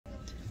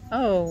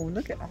Oh,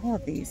 look at all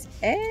of these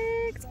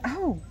eggs.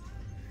 Oh,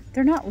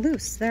 they're not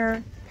loose.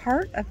 They're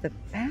part of the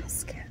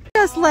basket.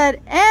 Just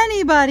let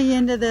anybody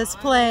into this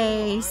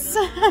place.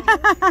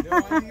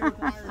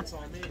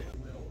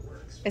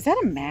 Is that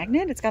a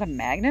magnet? It's got a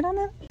magnet on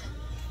it?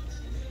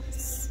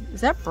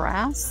 Is that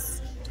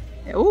brass?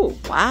 Oh,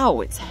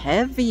 wow, it's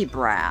heavy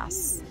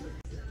brass.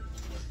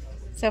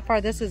 So far,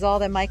 this is all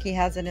that Mikey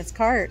has in his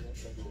cart.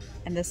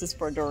 And this is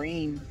for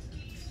Doreen.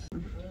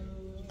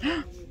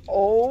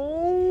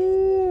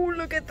 Oh,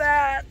 look at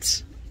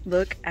that.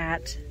 Look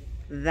at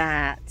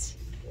that.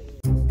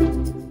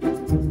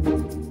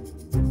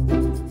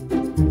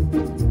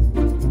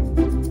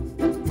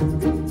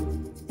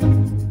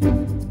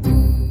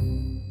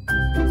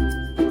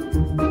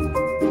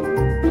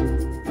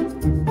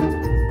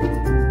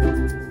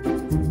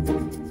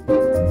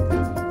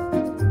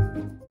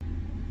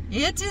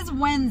 It is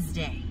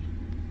Wednesday.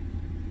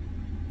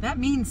 That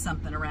means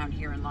something around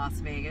here in Las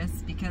Vegas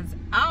because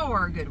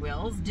our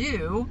Goodwills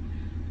do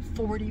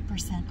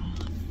 40%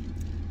 off.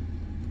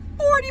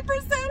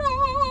 40%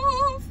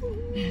 off!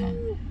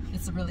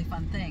 It's a really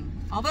fun thing.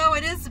 Although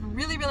it is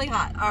really, really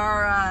hot.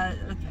 Our,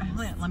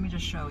 let me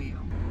just show you.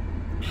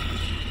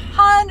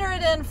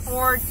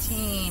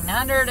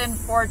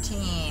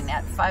 114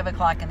 at 5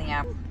 o'clock in the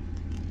afternoon.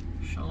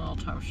 It's a little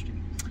toasty.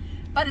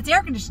 But it's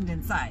air conditioned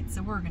inside,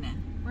 so we're gonna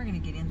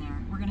get in there.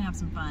 We're gonna have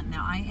some fun.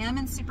 Now I am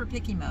in super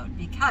picky mode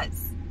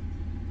because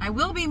I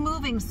will be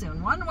moving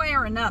soon, one way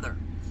or another.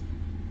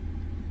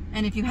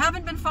 And if you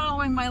haven't been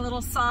following my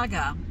little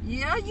saga,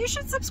 yeah, you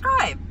should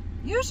subscribe.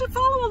 You should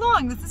follow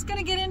along. This is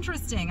gonna get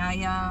interesting.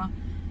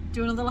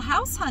 Doing a little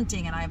house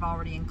hunting, and I've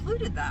already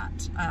included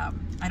that.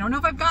 I don't know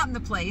if I've gotten the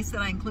place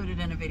that I included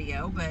in a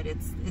video, but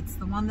it's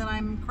the one that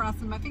I'm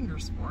crossing my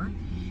fingers for.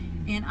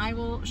 And I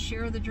will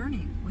share the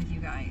journey with you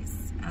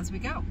guys as we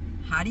go.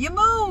 How do you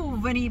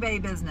move an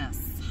eBay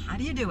business? How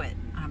do you do it?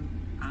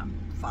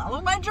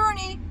 Follow my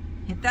journey.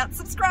 Hit that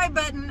subscribe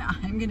button.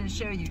 I'm going to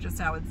show you just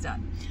how it's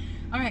done.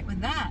 All right,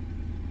 with that,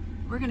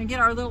 we're going to get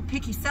our little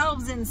picky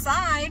selves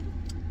inside.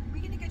 Are we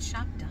going to get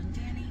shop done,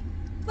 Danny?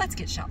 Let's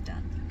get shop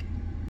done.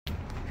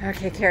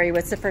 Okay, Carrie,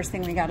 what's the first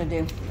thing we got to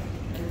do?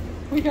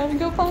 We got to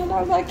go find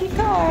our lucky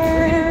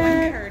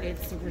card.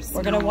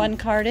 We're going to one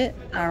card it?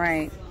 All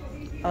right.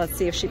 Well, let's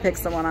see if she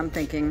picks the one I'm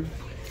thinking.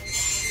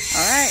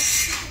 All right.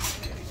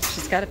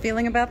 She's got a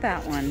feeling about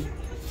that one.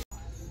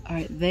 All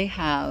right, they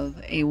have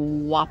a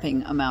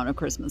whopping amount of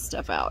Christmas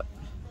stuff out.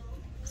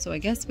 So I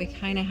guess we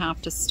kind of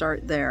have to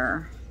start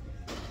there.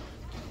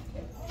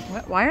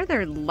 Why are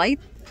their light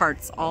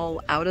parts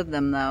all out of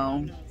them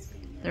though?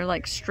 They're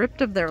like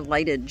stripped of their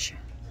lightage.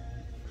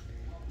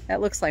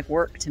 That looks like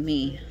work to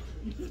me.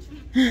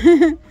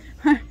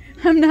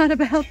 I'm not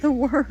about the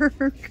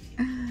work.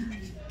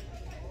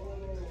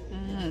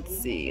 Let's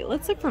see.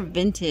 Let's look for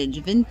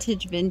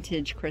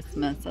vintage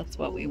Christmas. That's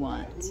what we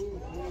want.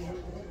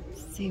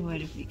 Let's see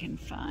what if we can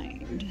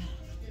find.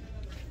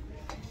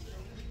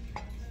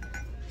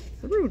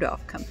 The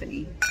Rudolph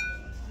Company.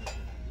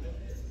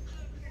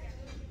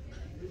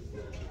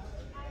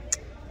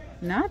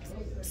 Not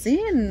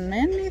seeing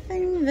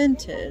anything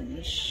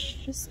vintage.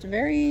 Just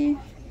very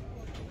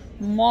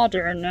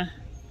modern.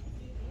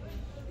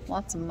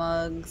 Lots of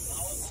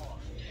mugs.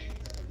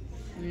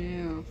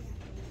 Yeah.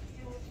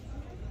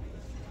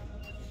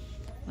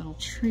 Little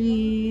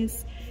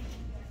trees.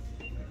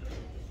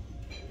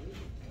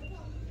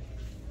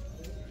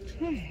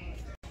 Okay.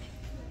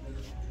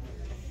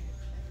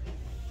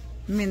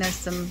 I mean, there's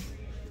some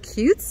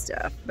cute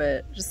stuff,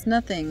 but just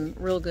nothing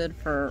real good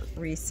for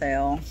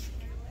resale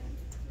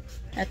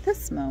at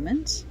this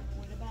moment.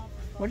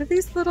 What are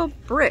these little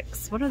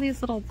bricks? What are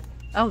these little...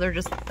 Oh, they're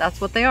just...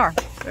 That's what they are.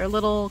 They're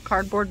little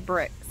cardboard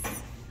bricks.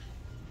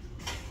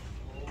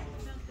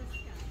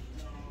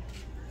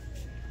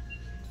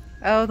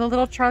 Oh, the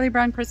little Charlie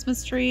Brown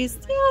Christmas trees.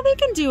 Yeah, they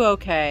can do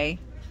okay.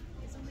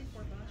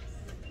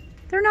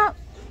 They're not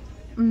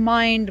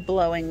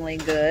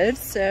mind-blowingly good,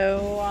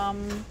 so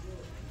I'm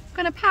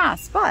gonna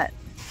pass. But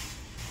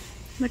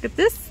look at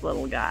this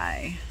little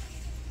guy.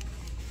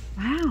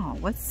 Wow,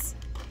 what's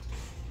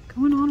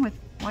going on with...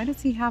 Why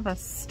does he have a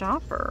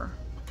stopper?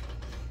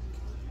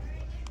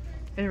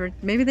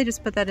 Maybe they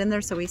just put that in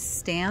there so he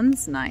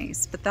stands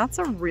nice. But that's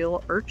a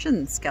real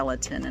urchin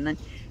skeleton. And then,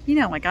 you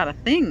know, I got a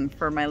thing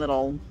for my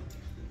little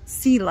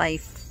sea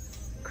life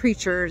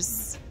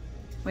creatures.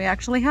 We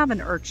actually have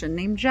an urchin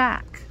named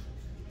Jack,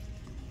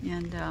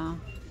 and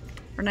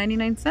for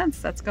 99 cents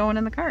that's going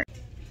in the cart.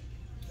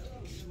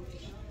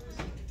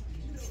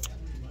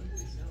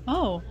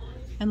 Oh,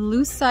 and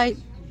lucite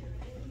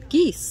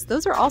geese.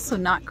 Those are also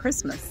not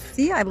Christmas.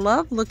 See, I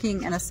love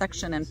looking in a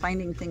section and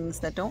finding things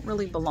that don't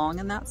really belong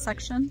in that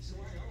section.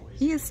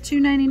 He is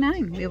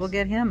 $2.99. We will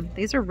get him.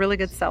 These are really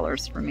good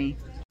sellers for me.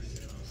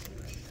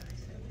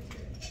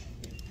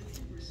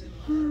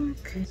 Oh,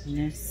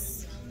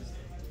 goodness.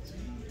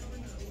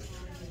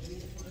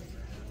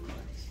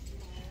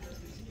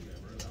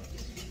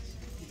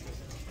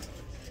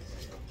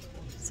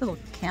 This little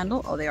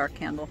candle. Oh, they are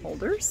candle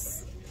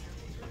holders.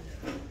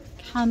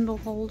 Candle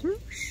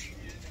holders.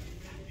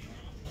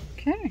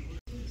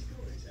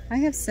 I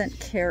have sent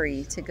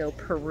Carrie to go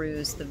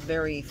peruse the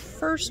very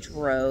first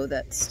row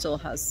that still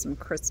has some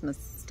Christmas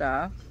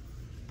stuff.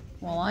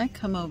 Well, I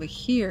come over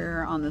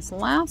here on this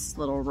last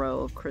little row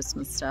of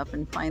Christmas stuff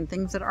and find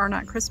things that are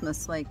not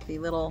Christmas, like the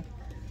little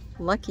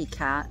Lucky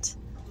Cat.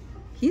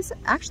 He's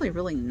actually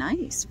really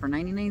nice for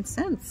 99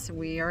 cents.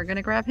 We are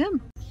gonna grab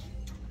him.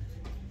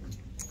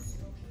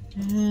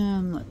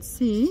 And let's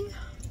see.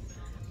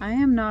 I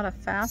am not a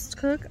fast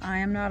cook. I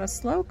am not a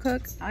slow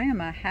cook. I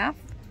am a half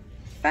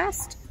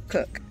fast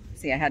cook.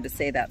 See, I had to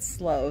say that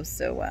slow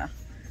so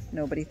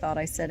nobody thought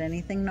I said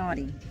anything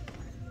naughty.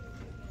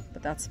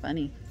 But that's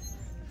funny.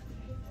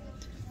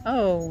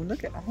 Oh,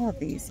 look at all of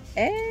these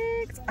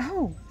eggs.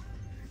 Oh,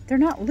 they're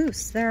not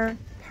loose. They're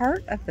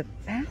part of the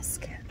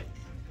basket.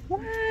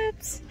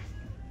 What?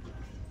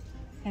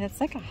 And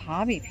it's like a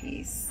hobby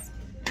piece.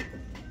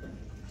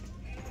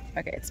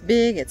 Okay, it's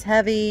big, it's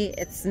heavy,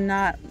 it's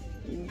not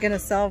gonna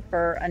sell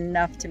for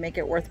enough to make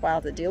it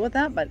worthwhile to deal with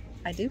that, but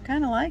I do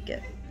kind of like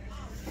it.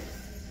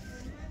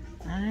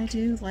 I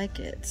do like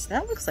it.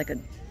 That looks like a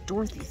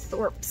Dorothy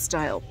Thorpe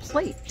style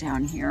plate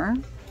down here.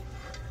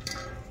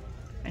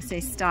 I say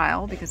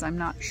style because I'm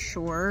not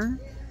sure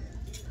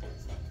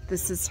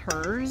this is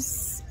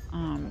hers,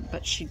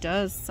 but she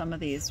does some of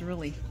these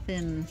really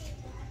thin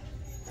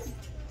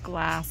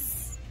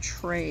glass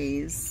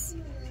trays.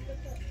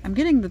 I'm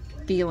getting the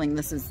feeling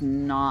this is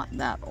not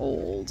that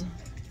old.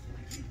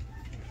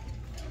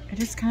 It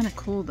is kind of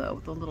cool though,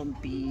 with the little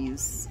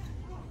bees.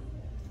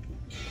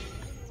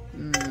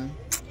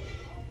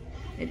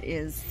 It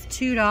is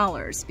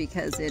 $2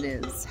 because it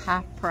is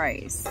half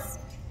price.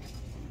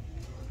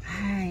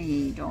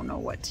 I don't know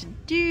what to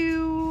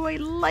do. I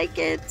like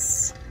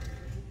it.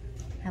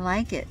 I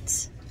like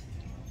it.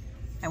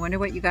 I wonder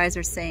what you guys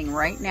are saying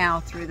right now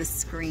through the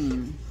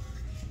screen.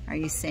 Are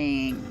you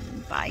saying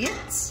buy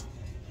it?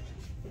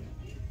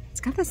 It's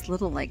got this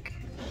little like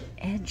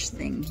edge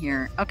thing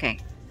here. Okay,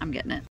 I'm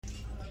getting it.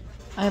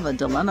 I have a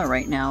dilemma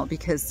right now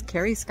because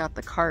Carrie's got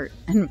the cart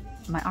and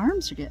my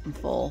arms are getting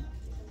full.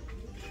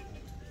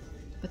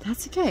 But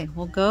that's okay.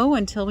 We'll go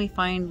until we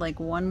find like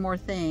one more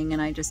thing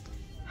and I just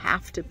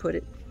have to put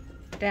it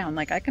down.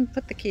 Like I can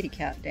put the kitty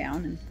cat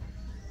down and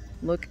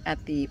look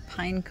at the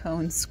pine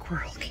cone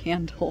squirrel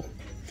candle.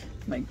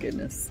 My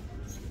goodness.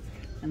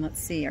 And let's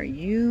see, are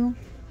you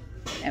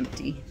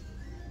empty?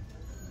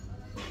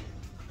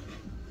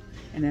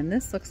 And then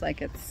this looks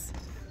like it's,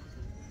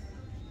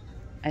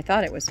 I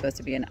thought it was supposed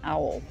to be an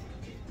owl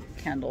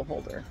candle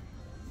holder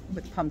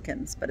with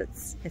pumpkins, but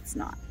it's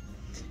not.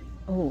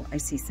 Oh, I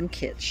see some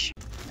kitsch.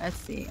 Let's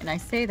see, and I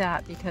say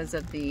that because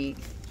of the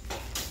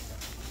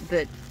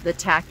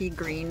tacky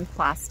green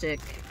plastic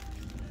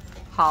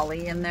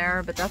holly in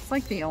there, but that's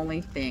like the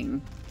only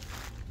thing.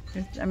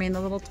 I mean,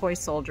 the little toy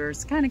soldier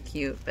is kind of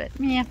cute, but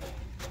meh,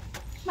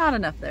 not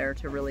enough there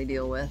to really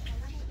deal with.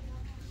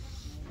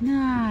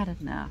 Not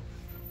enough.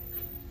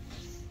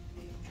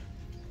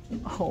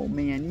 Oh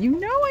man, you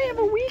know I have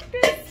a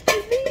weakness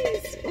for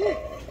these. Ooh.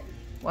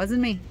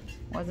 Wasn't me,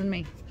 wasn't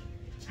me.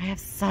 I have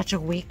such a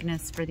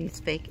weakness for these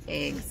fake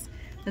eggs.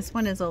 This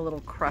one is a little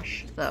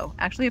crushed though.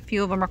 Actually, a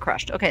few of them are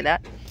crushed. Okay,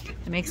 that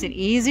makes it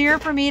easier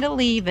for me to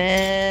leave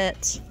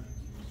it.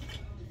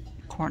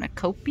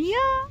 Cornucopia?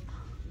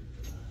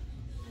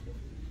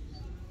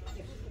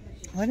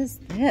 What is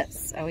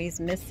this? Oh, he's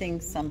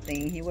missing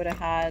something. He would have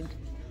had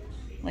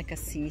like a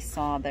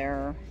seesaw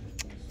there.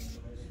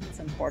 It's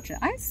unfortunate.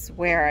 I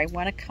swear I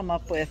want to come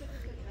up with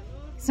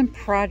some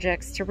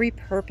projects to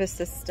repurpose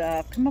this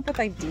stuff, come up with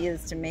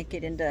ideas to make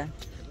it into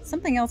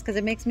something else, because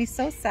it makes me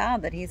so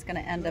sad that he's going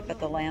to end up at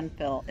the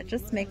landfill. It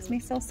just makes me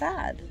so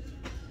sad.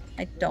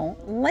 I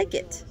don't like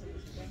it.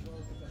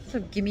 So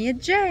give me a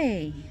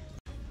J.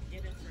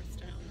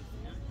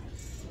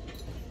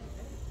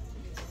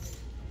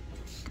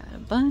 Got a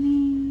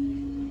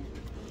bunny.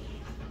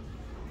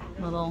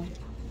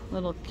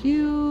 Little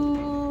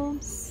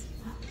cubes.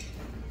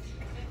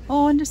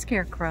 Oh, and a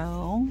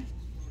scarecrow.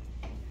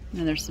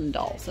 And there's some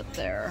dolls up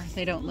there.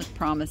 They don't look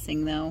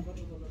promising though.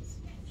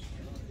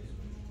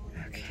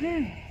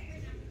 Okay.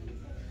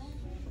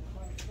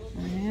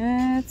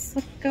 Let's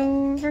look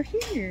over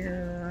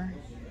here.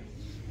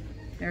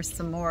 There's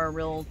some more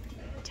real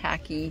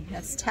tacky.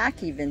 That's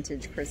tacky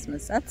vintage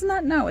Christmas. That's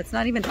not, no, it's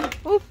not even.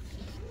 Oop.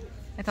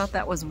 I thought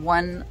that was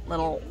one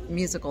little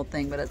musical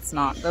thing, but it's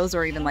not. Those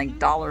are even like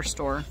dollar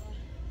store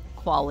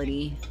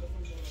quality.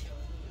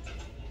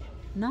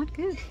 Not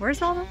good.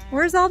 Where's all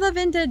the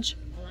vintage?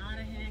 A lot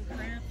of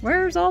handcrafts.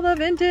 Where's all the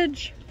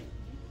vintage?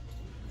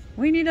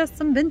 We need us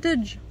some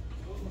vintage.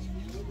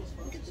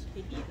 Look at the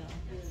piggy though.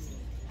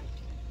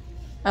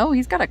 Oh,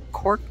 he's got a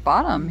cork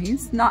bottom.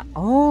 He's not,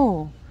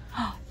 oh,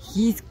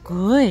 he's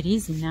good.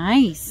 He's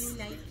nice.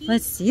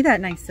 Let's see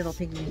that nice little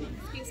piggy.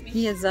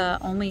 He is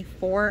only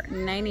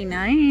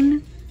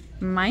 $4.99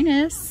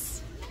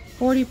 minus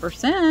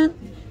 40%.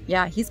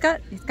 Yeah, he's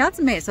got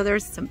some base. So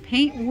there's some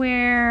paint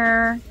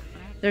wear,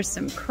 there's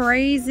some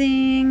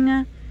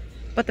crazing,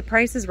 but the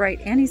price is right,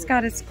 and he's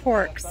got his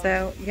cork.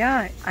 So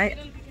yeah,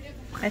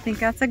 I think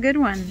that's a good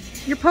one.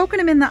 You're poking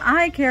him in the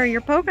eye, Carrie.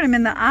 You're poking him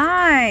in the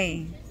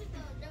eye.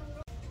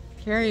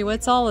 Carrie,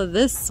 what's all of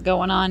this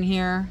going on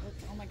here?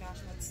 Oh my gosh,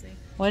 let's see.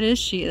 What is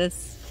she?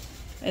 Is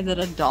it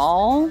a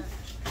doll? We're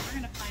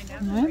gonna find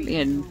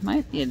out.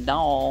 Might be a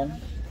doll.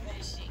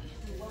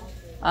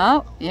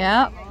 Oh,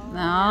 yeah.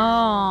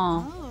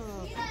 No.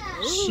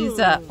 She's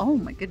a, oh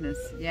my goodness.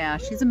 Yeah,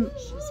 she's pretty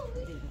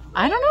though.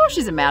 I don't know if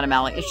she's a Madame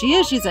Alley. If she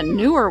is, she's a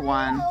newer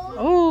one.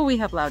 Oh, we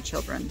have loud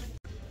children.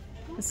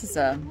 This is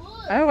a,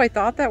 oh, I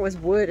thought that was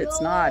wood.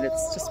 It's not.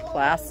 It's just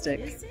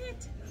plastic. Is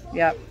it?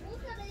 Yep.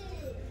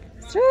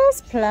 It's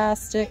just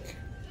plastic.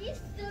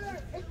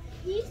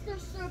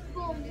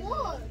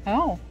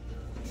 Oh.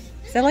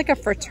 Is that like a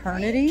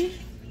fraternity?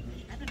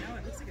 I don't know.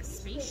 It looks like a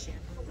spaceship.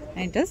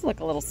 And it does look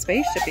a little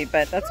spaceshipy,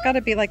 but that's got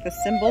to be like the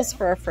symbols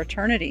for a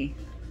fraternity.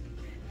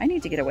 I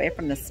need to get away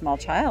from this small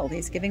child.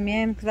 He's giving me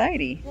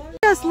anxiety.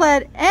 Just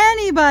let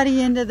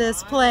anybody into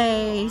this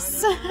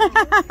place.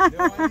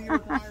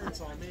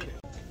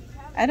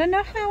 I don't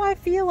know how I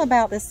feel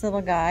about this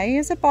little guy.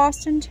 He's a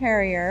Boston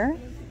Terrier.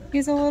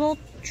 He's a little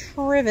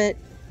trivet.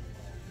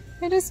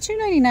 It is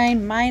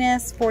 $2.99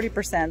 minus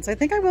 40%, so I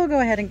think I will go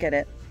ahead and get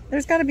it.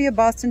 There's got to be a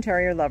Boston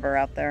Terrier lover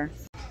out there.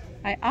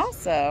 I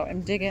also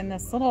am digging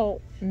this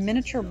little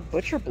miniature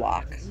butcher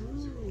block.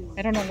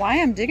 I don't know why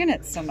I'm digging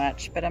it so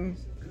much, but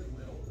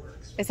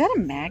is that a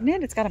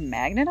magnet? It's got a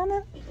magnet on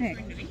it? Hey.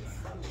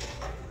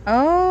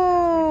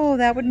 Oh,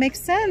 that would make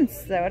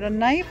sense. A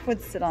knife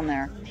would sit on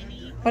there.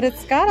 But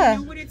it's got a...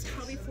 You know what it's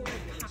probably for?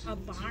 A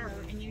bar,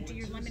 and you do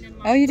your lemon and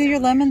lime. Oh, you do your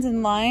lemons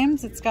and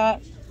limes? It's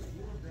got...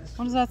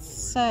 What does that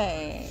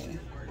say?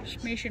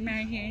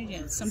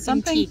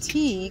 Something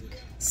teak.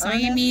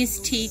 Siamese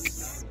teak.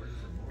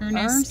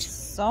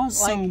 Ernest.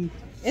 Soam.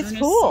 It's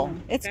Ernest cool.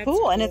 Soam. It's That's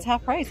cool, and it's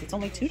half price. It's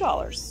only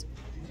 $2.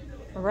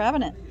 We're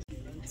grabbing it.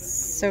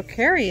 So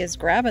Carrie is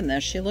grabbing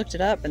this. She looked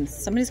it up, and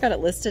somebody's got it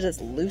listed as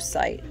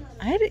lucite.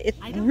 It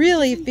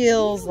really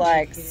feels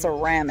like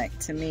ceramic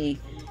to me.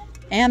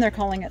 And they're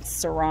calling it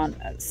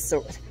Sopranos.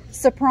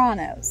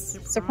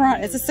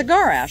 It's a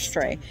cigar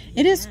ashtray.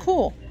 It is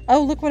cool.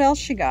 Oh, look what else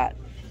she got.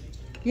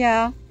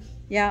 Yeah.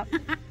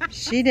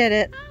 She did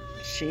it.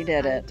 She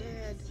did it.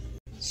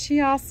 She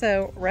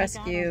also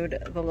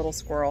rescued the little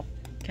squirrel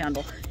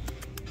candle.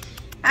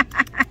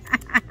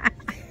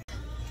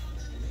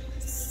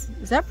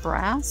 Is that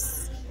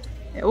brass?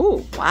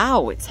 Oh,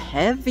 wow. It's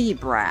heavy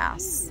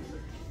brass.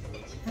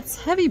 That's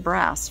heavy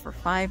brass for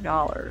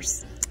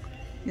 $5.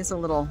 It's a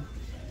little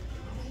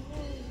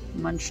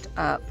munched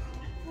up.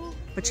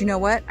 But you know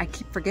what? I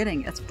keep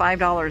forgetting. It's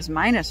 $5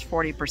 minus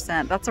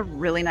 40%. That's a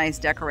really nice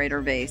decorator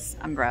vase.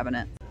 I'm grabbing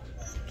it.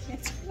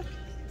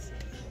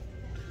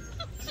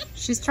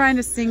 She's trying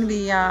to sing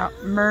the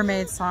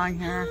mermaid song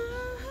here.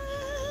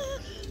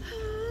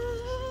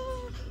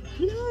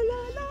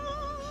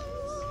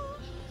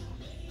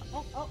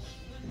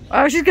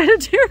 Oh, she's gonna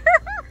do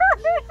her.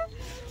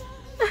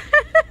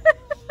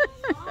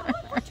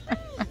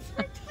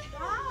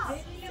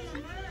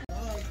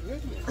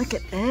 Look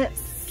at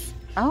this.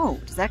 Oh,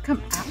 does that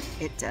come out?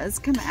 It does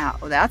come out.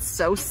 Oh, that's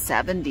so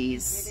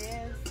 70s.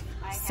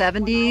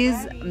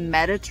 70s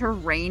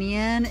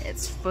Mediterranean.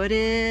 It's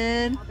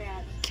footed.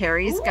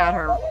 Carrie's got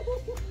her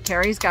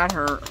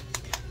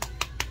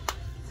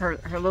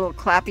little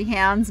clappy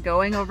hands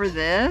going over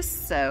this.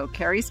 So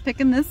Carrie's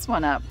picking this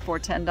one up for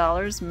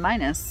 $10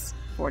 minus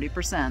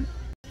 40%.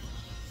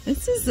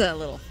 This is a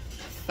little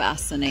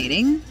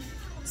fascinating.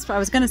 I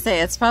was gonna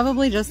say it's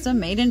probably just a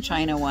made in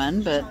China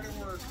one, but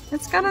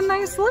it's got a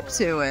nice look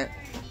to it.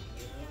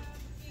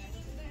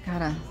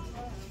 Got a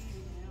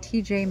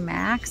TJ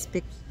Maxx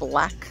big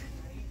black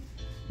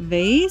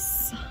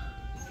vase.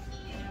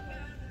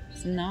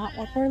 It's not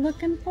what we're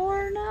looking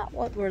for, not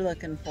what we're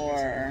looking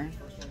for.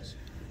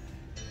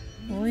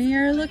 We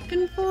are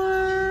looking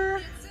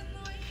for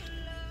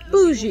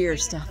bougier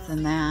stuff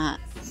than that.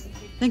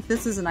 I think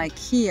this is an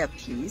IKEA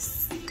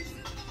piece.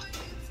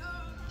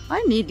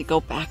 I need to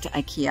go back to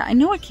IKEA. I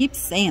know I keep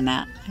saying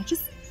that.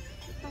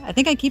 I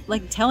think I keep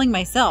like telling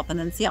myself, and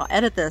then see, I'll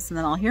edit this and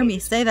then I'll hear me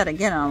say that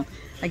again.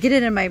 I get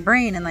it in my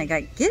brain and like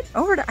I get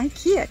over to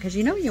IKEA because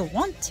you know you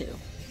want to.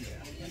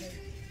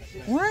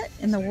 What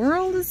in the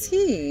world is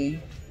he?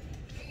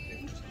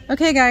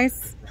 Okay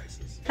guys,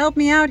 help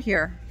me out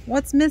here.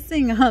 What's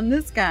missing on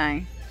this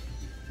guy?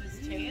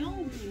 His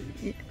tail?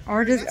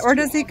 Or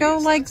does he go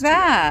like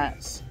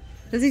that?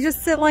 Does he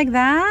just sit like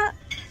that?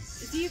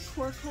 Is he a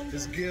cork holder?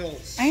 His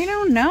gills. I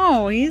don't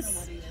know.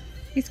 He's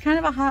kind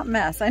of a hot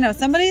mess. I know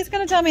somebody's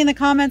gonna tell me in the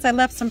comments I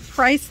left some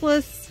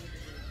priceless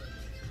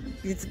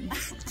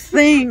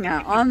thing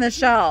on the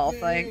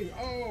shelf, like,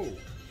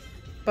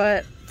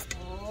 but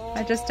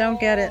I just don't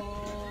get it.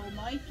 Oh,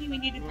 Mikey, we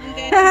need to glue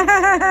that.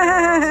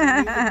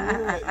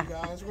 You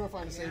guys, we're gonna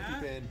find a safety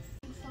pin.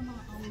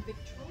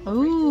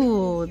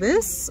 Ooh,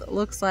 this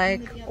looks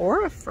like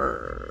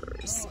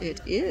Aurifers.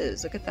 It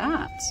is. Look at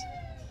that.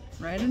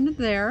 Right into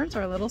there. It's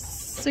our little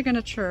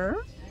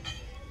signature.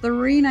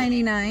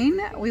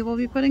 $3.99. We will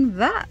be putting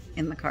that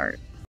in the cart.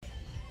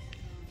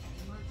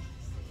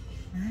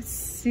 Let's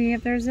see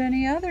if there's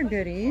any other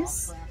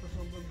goodies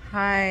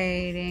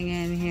hiding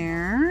in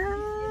here.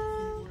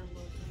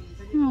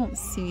 I don't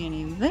see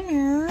any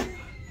there.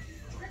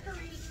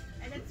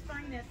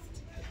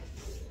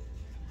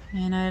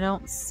 And I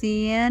don't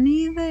see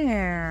any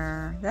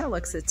there. That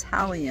looks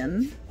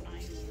Italian.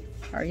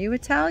 Are you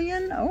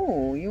Italian?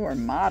 Oh, you are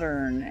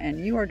modern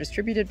and you are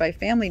distributed by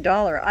Family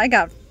Dollar. I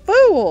got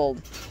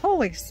fooled.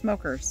 Holy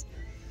smokers.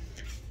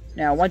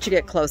 Now, once you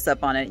get close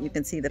up on it, you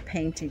can see the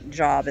painting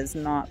job is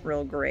not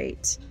real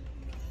great.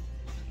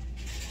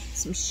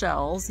 Some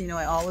shells. You know,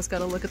 I always got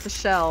to look at the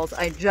shells.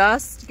 I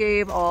just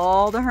gave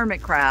all the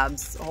hermit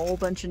crabs a whole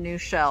bunch of new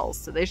shells,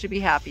 so they should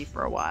be happy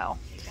for a while.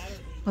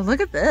 But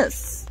look at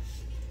this.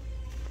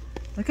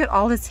 Look at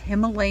all this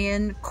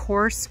Himalayan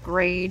coarse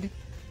grade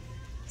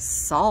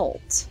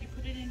salt.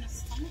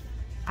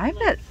 I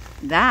bet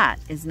that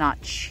is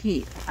not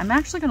cheap. I'm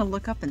actually going to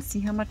look up and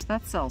see how much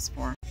that sells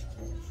for.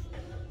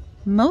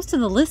 Most of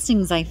the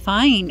listings I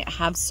find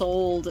have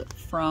sold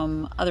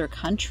from other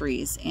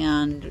countries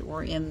and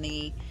we're in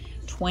the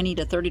 $20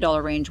 to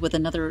 $30 range with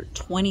another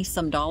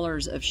 $20-some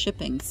of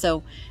shipping.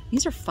 So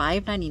these are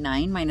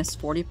 $5.99 minus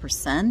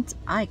 40%.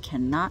 I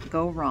cannot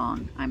go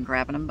wrong. I'm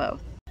grabbing them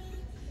both.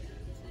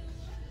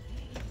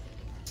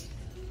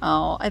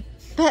 Oh, I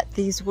bet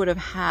these would have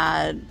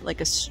had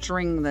like a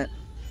string that,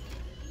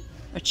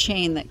 a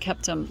chain that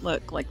kept them,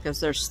 look, like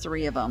there's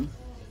 3 of them.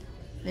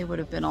 They would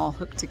have been all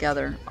hooked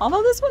together.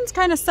 Although this one's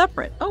kind of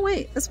separate. Oh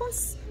wait, this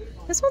one's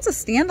a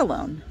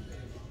standalone.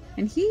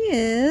 And he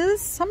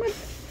is,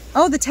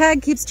 oh, the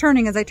tag keeps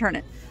turning as I turn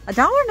it.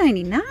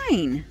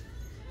 $1.99.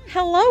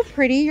 Hello,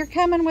 pretty, you're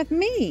coming with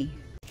me.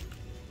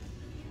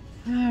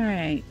 All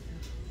right.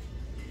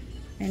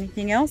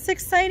 Anything else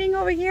exciting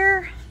over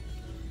here?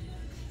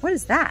 What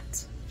is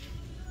that?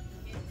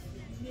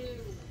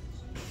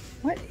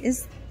 What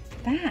is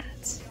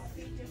that?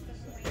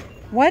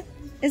 What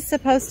is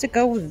supposed to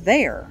go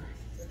there?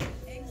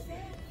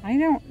 I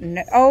don't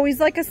know. Oh,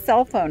 he's like a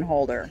cell phone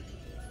holder.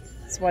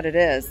 That's what it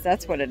is.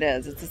 That's what it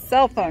is. It's a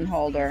cell phone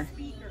holder.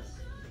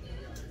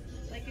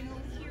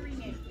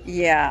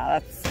 Yeah,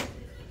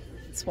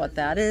 that's what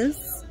that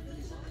is.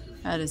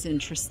 That is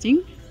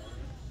interesting.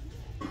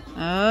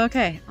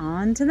 Okay,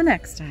 on to the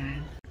next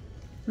aisle.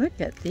 Look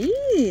at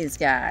these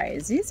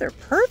guys. These are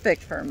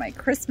perfect for my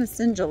Christmas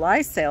in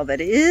July sale that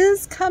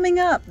is coming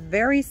up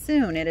very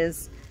soon. It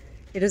is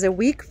a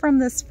week from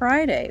this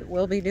Friday.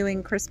 We'll be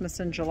doing Christmas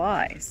in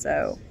July.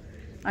 So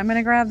I'm going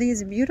to grab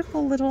these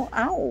beautiful little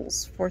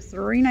owls for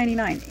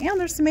 $3.99. And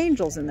there's some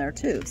angels in there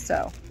too.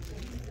 So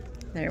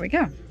there we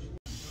go.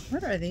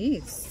 What are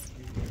these?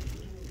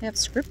 They have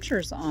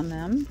scriptures on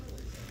them.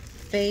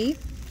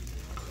 Faith,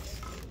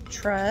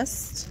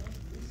 trust.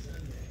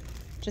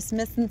 Just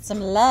missing some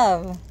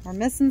love. We're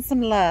missing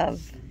some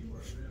love.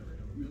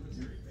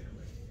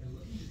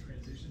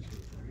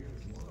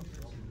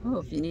 Oh,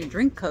 if you need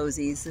drink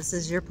cozies, this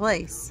is your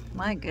place.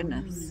 My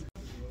goodness.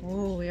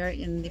 Oh, we are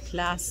in the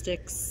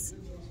plastics.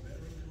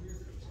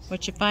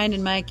 What you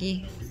finding,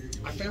 Mikey?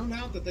 I found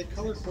out that they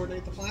color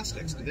coordinate the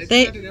plastics. Do they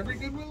do that at every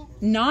Goodwill?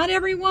 Not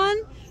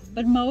everyone,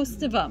 but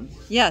most of them.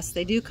 Yes,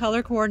 they do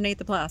color coordinate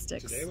the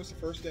plastics. Today was the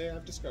first day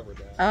I've discovered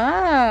that.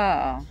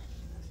 Oh.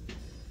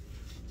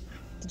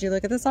 Did you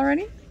look at this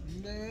already?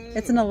 No.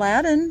 It's an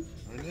Aladdin.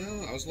 I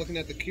know. I was looking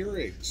at the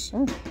Keurigs.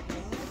 Oh.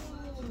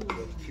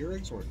 The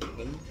Keurigs weren't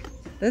even.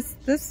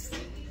 This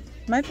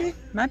might be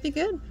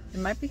good. It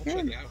might be good.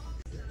 Check it out.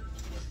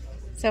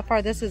 So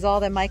far, this is all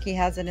that Mikey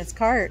has in his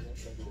cart,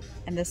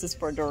 and this is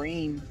for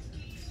Doreen.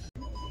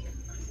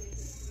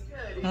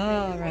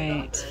 All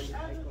right.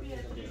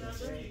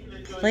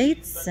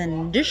 Plates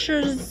and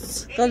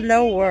dishes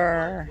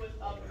galore.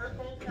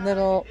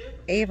 Little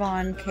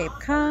Avon Cape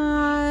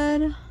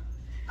Cod.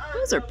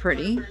 Those are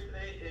pretty.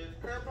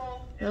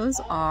 Those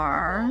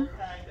are,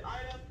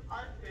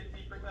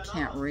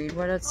 can't read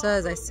what it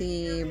says. I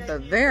see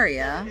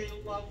Bavaria.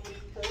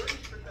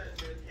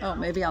 Oh,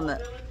 maybe on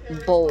the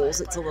bowls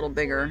it's a little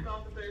bigger.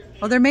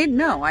 Oh, they're made,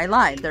 no, I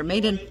lied. They're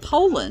made in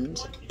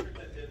Poland.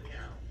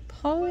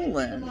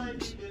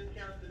 Poland.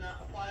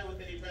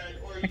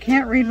 I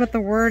can't read what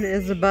the word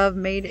is above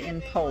made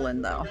in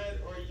Poland though.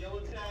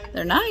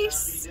 They're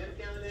nice.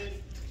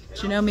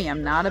 But you know me,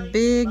 I'm not a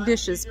big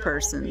dishes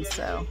person,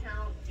 so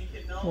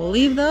we'll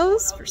leave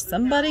those for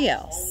somebody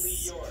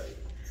else.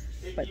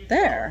 But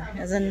there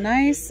is a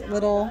nice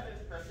little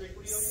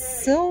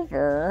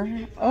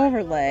silver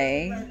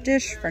overlay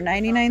dish for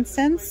 99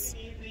 cents.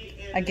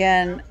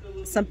 Again,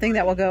 something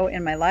that will go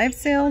in my live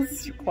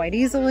sales quite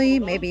easily,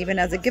 maybe even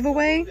as a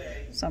giveaway.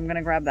 So I'm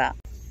gonna grab that.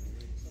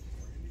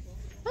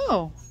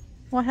 Oh,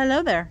 well,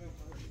 hello there.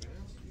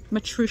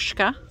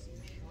 Matrushka.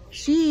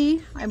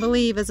 She, I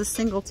believe, is a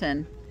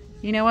singleton.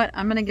 You know what?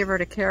 I'm gonna give her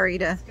to Carrie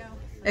to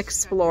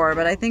explore,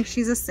 but I think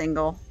she's a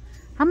single.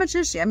 How much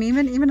is she? I mean,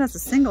 even as a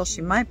single, she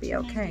might be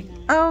okay.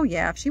 Oh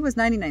yeah, if she was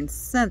 99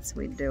 cents,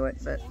 we'd do it.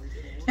 But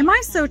am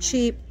I so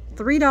cheap?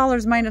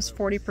 $3 minus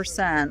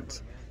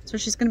 40%. So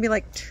she's gonna be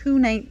like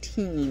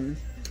 $2.19,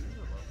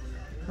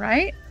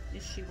 right?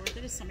 Is she worth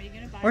it? Is somebody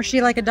going to buy it? Or is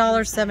she like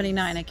 $1.79?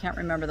 I can't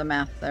remember the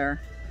math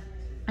there.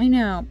 I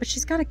know, but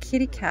she's got a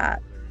kitty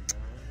cat.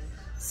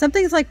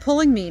 Something's like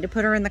pulling me to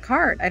put her in the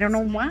cart. I don't know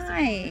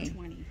why.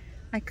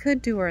 I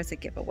could do her as a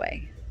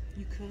giveaway.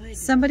 You could.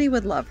 Somebody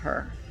would love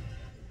her.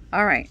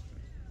 All right,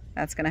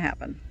 that's gonna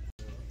happen.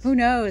 Who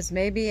knows,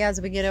 maybe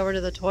as we get over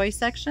to the toy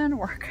section,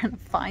 we're gonna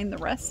find the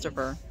rest of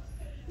her.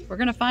 We're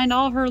gonna find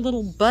all her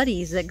little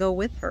buddies that go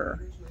with her.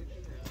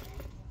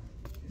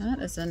 That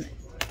is an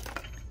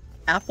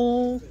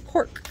apple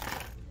cork.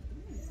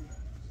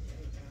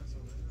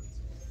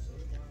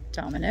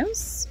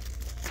 Dominoes.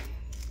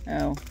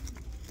 Oh,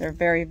 they're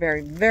very,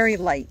 very, very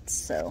light,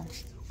 so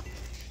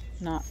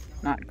not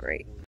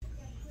great.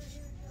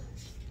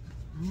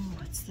 Oh,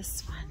 what's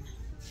this one?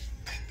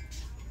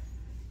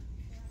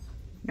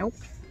 Nope.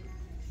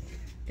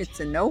 It's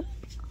a nope.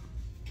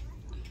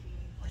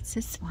 What's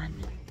this one?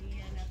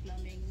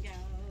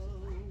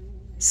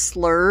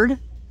 Slurred.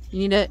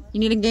 You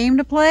need a game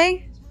to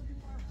play?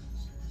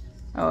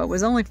 Oh, it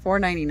was only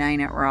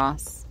 $4.99 at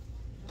Ross.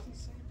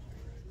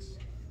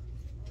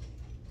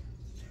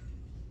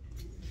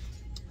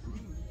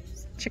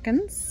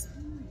 Chickens.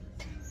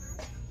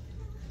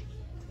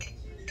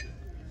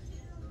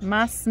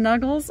 My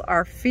snuggles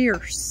are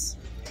fierce.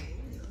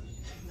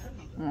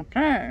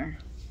 Okay.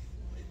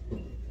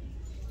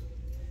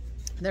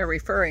 They're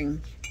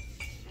referring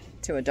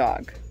to a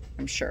dog,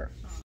 I'm sure.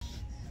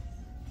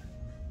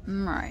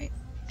 All right.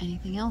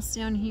 Anything else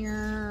down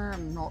here?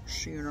 I'm not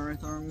seeing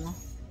anything.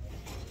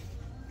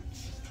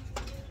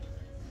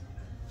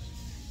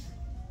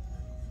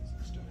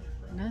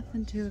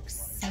 Nothing too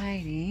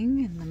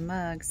exciting in the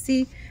mug.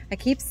 See, I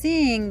keep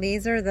seeing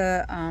these are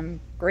the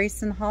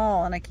Grayson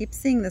Hall, and I keep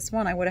seeing this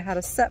one. I would have had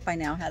a set by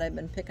now had I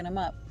been picking them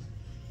up.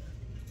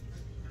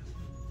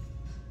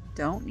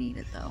 Don't need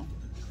it though.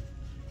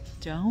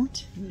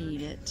 Don't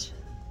need it.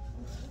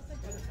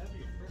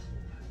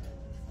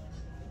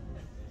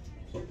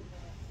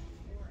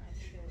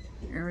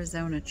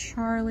 Arizona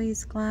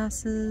Charlie's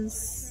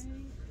glasses.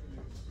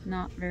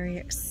 Not very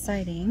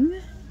exciting.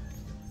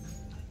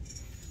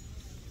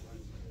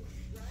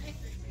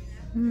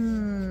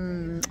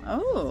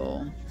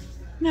 Oh.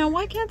 Now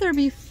why can't there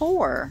be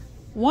 4?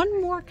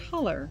 One more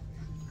color.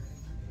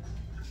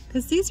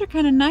 Because these are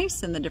kind of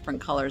nice in the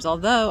different colors.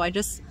 Although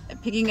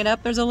picking it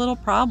up, there's a little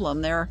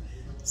problem. They're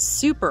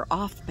super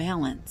off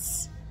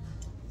balance.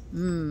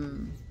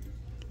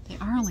 They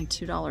are only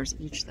 $2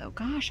 each though.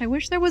 Gosh, I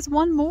wish there was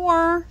one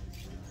more.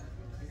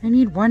 I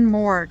need one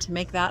more to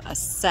make that a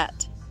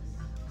set.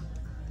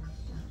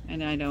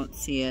 And I don't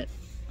see it.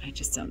 I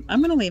just don't.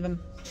 I'm going to leave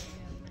them.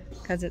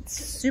 Because it's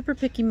super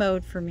picky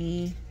mode for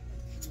me.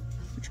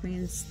 Which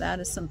means that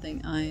is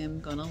something I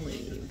am going to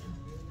leave.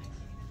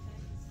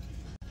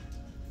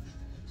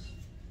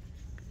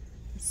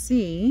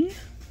 See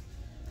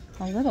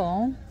a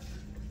little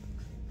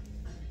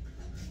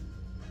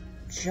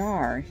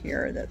jar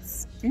here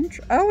that's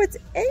oh, it's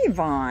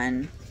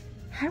Avon.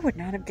 I would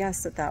not have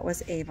guessed that that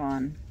was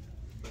Avon.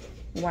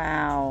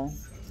 Wow.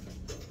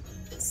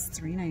 It's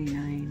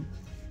 $3.99.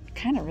 I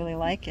kind of really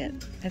like it.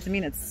 I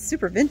mean, it's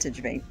super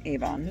vintage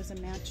Avon. There's a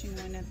matching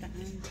one at the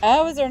end.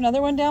 Oh, is there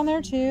another one down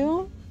there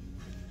too?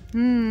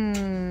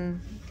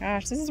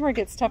 Gosh, this is where it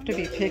gets tough to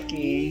be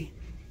picky.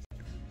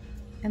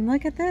 And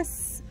look at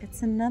this.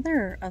 It's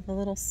another of the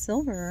little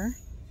silver.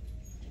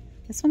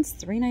 This one's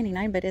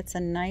 $3.99, but it's a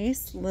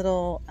nice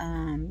little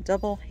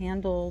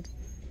double-handled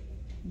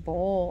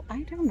bowl.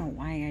 I don't know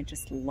why I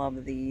just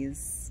love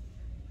these.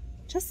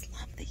 Just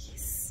love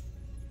these.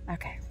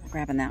 Okay, we're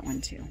grabbing that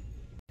one too.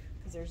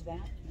 Because there's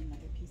that and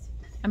another piece.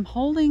 I'm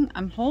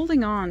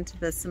holding on to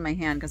this in my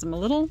hand because I'm a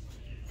little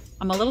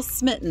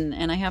smitten,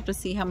 and I have to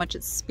see how much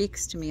it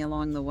speaks to me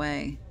along the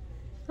way.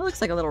 That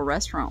looks like a little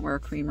restaurant wear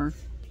creamer.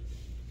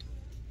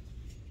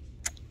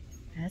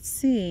 Let's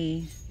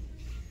see.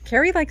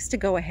 Carrie likes to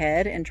go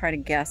ahead and try to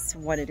guess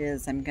what it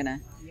is I'm gonna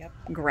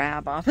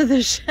grab off of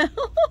the shelf.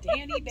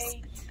 Danny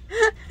bait.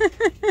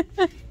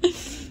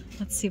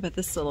 Let's see what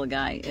this little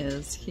guy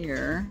is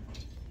here.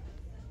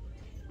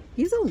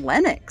 He's a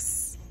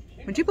Lennox.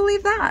 Would you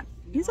believe that?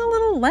 He's a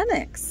little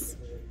Lennox.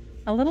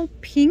 A little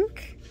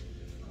pink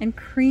and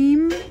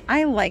cream.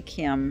 I like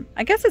him.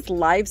 I guess it's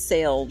live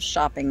sale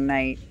shopping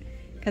night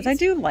because I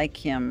do like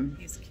him.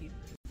 He's cute.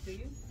 Do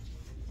you?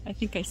 I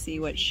think I see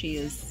what she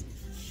is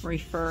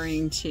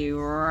referring to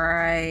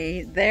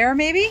right there,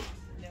 maybe?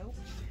 Nope.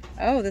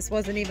 Oh, this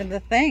wasn't even the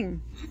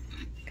thing.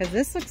 Because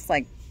this looks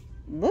like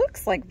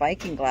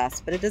Viking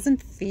glass, but it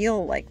doesn't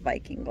feel like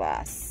Viking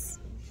glass.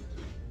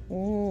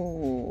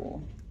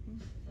 Ooh.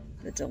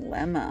 The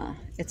dilemma.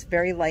 It's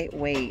very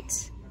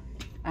lightweight.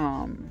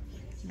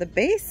 The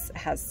base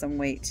has some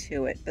weight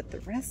to it, but the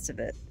rest of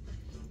it,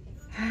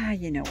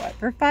 you know what?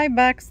 For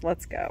 $5,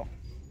 let's go.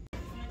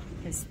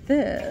 Is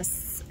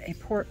this a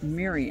Port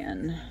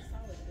Merion?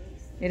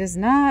 It is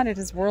not. It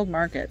is World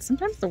Market.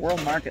 Sometimes the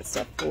World Market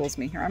stuff fools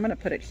me here. I'm going to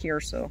put it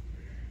here so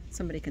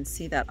somebody can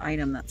see that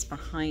item that's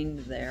behind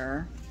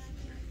there.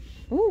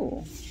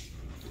 Ooh.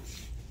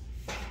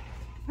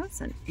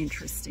 That's an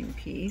interesting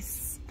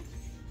piece.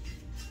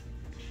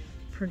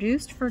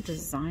 Produced for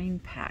design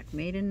pack,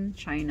 made in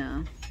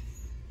China.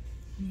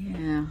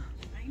 Yeah.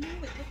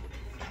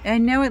 I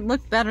know it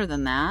looked better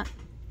than that,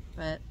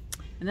 but,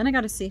 and then I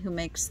got to see who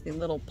makes the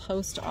little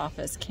post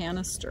office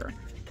canister.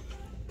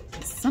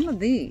 Some of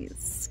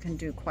these can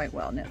do quite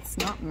well. And it's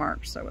not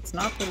marked, so it's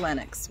not the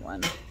Lennox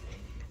one.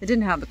 It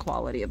didn't have the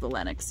quality of the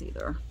Lennox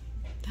either.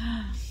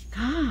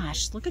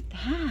 Gosh, look at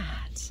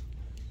that.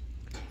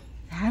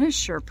 That is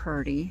sure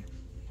pretty.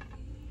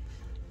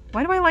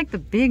 Why do I like the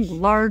big,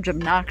 large,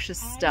 obnoxious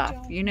stuff?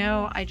 You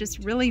know, I just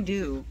really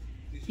do.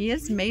 He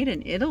is made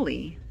in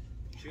Italy.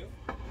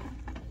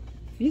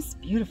 He's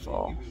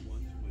beautiful.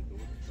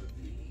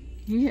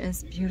 He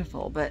is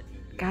beautiful, but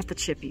got the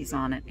chippies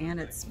on it, and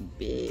it's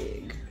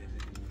big.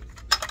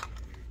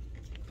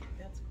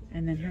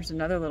 And then here's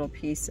another little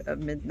piece of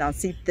mid. Now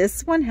see,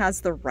 this one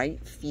has the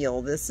right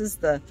feel. This is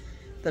the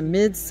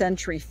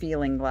mid-century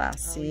feeling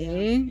glass. See?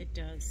 Yeah, it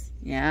does.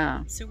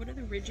 Yeah. So what are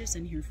the ridges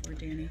in here for,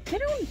 Danny? I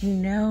don't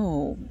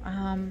know.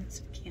 Is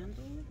it a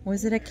candle?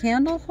 Was it a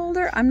candle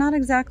holder? I'm not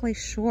exactly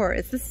sure.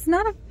 It's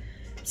not a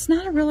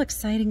real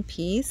exciting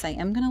piece. I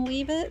am gonna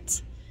leave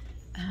it.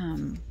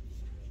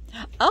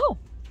 Oh,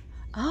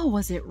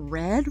 was it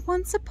red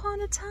once upon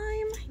a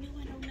time?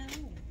 I don't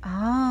know.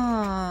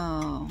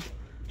 Oh,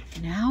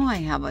 now I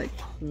have a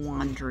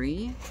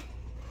quandary.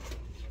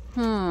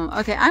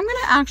 Okay, I'm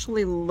gonna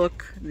actually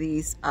look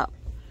these up.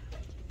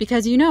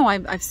 Because, you know,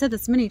 I've said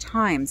this many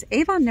times,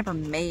 Avon never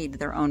made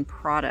their own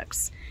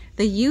products.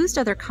 They used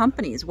other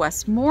companies,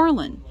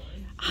 Westmoreland.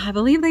 I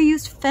believe they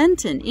used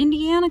Fenton,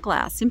 Indiana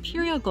Glass,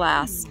 Imperial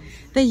Glass.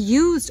 They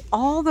used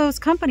all those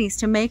companies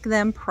to make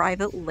them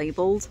private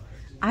labeled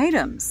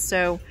items.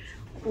 So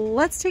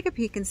let's take a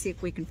peek and see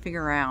if we can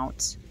figure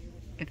out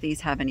if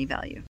these have any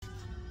value.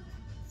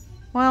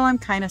 Well, I'm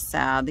kind of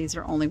sad. These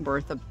are only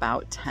worth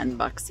about 10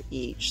 bucks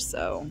each,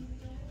 so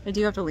I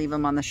do have to leave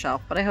them on the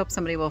shelf, but I hope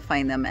somebody will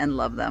find them and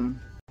love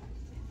them.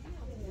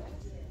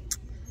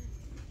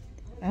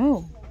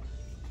 Oh,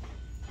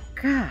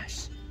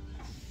 gosh.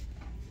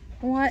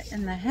 What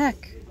in the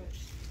heck?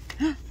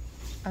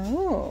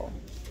 Oh,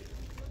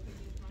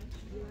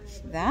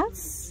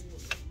 that's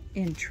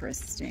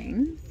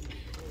interesting.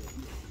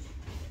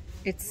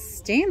 It's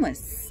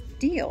stainless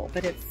steel,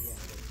 but it's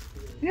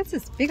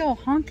this big old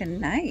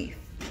honking knife.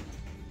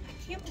 I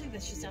can't believe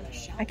this is on the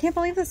shelf. I can't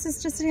believe this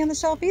is just sitting on the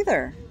shelf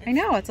either. I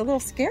know, it's a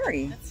little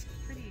scary. That's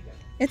pretty.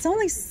 It's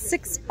only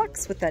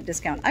 $6 with that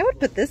discount. I would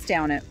put this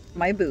down at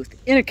my booth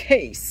in a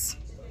case.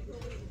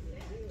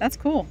 That's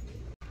cool.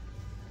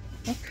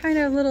 What kind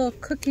of little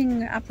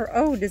cooking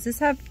oh, does this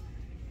have,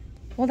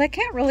 well, that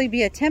can't really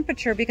be a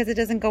temperature because it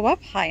doesn't go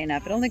up high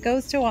enough. It only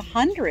goes to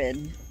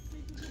 100.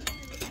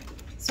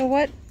 So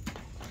what,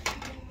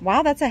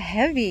 wow, that's a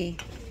heavy.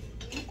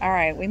 All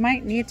right, we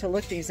might need to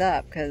look these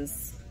up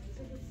because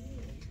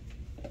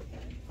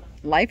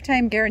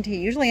lifetime guarantee.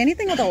 Usually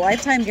anything with a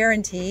lifetime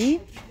guarantee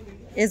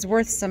is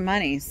worth some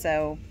money.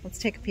 So let's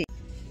take a peek.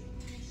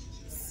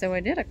 So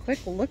I did a quick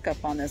look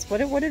up on this. What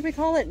did we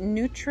call it?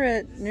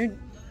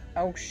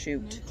 Oh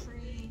shoot.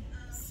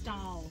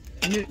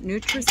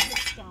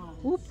 Nutristal.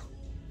 Whoop.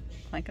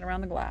 Clanking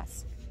around the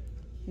glass.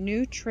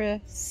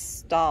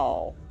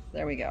 Nutristal.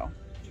 There we go.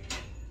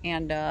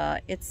 And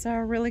it's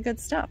really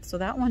good stuff. So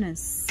that one is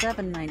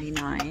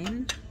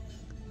 $7.99.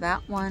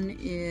 That one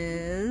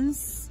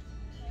is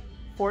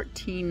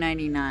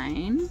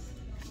 $14.99.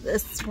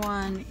 This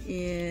one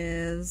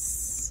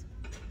is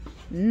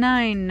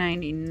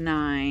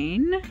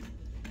 $9.99.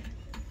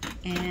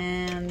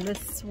 And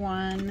this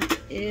one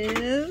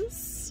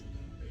is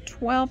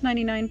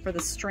 $12.99 for the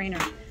strainer.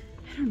 I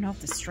don't know if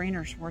the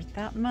strainer's worth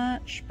that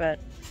much, but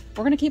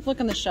we're gonna keep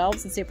looking the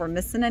shelves and see if we're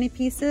missing any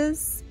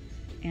pieces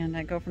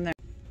and go from there.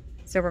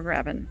 So we're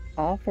grabbing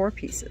all 4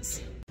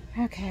 pieces.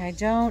 Okay, I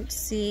don't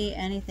see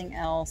anything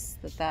else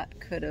that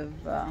could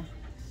have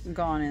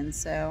gone in,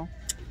 so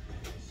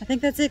I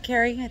think that's it,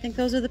 Carrie. I think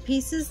those are the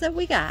pieces that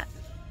we got,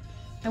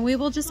 and we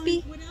will just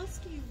be, What else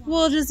do you want?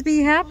 we'll just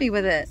be happy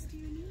with it. What else do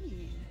you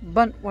need?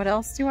 But what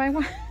else do I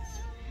want?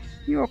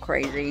 You're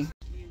crazy.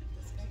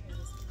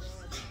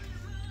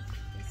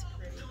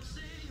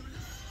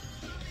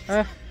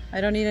 I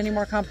don't need any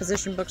more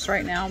composition books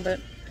right now, but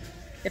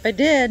if I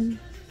did,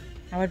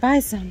 I would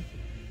buy some.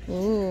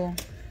 Ooh,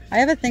 I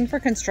have a thing for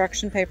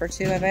construction paper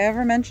too. Have I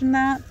ever mentioned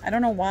that? I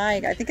don't know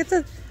why. I think it's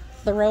a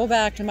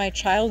throwback to my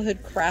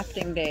childhood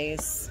crafting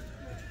days.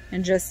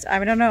 And just,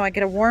 I don't know, I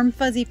get a warm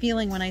fuzzy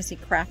feeling when I see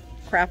craft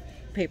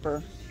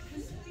paper,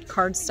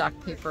 cardstock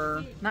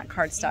paper, not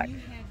cardstock.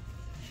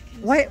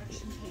 What?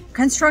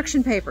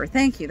 Construction paper.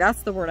 Thank you.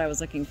 That's the word I was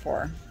looking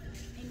for.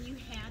 And you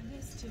had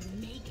this to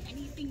make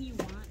anything you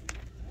want.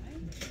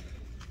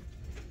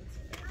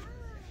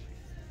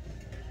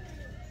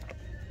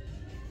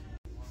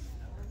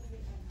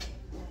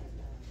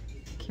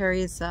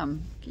 Carrie's,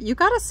 you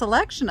got a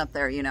selection up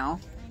there, you know.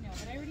 I know,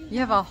 but I already You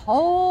have a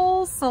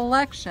whole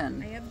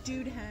selection. I have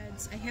dude heads.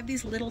 heads. I have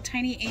these little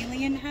tiny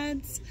alien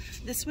heads.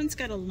 This one's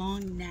got a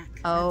long neck.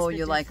 Oh,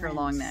 you like her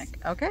long neck.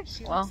 Okay.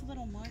 She well, looks a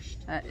little mushed.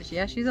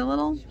 yeah, she's a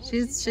little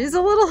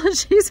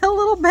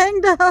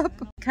banged up.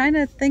 Kind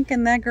of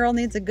thinking that girl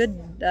needs a good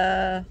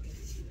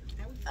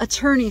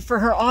attorney for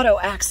her auto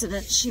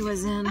accident she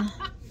was in.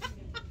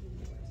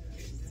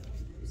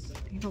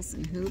 Needles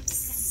and Hoops,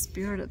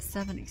 Spirit of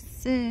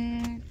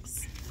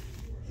 76.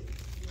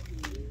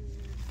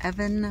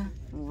 Evan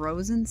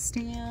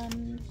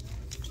Rosenstand,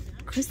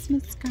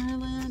 Christmas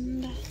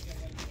Garland.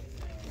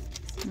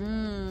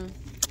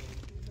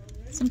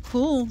 Some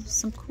cool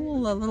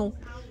little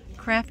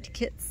craft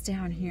kits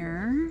down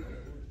here.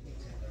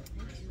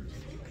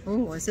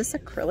 Oh, is this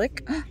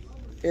acrylic?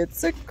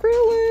 It's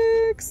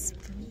acrylics.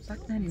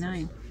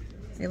 $1.99.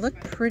 They look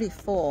pretty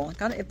full.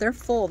 If they're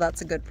full,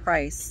 that's a good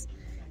price.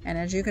 And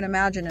as you can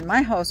imagine, in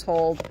my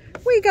household,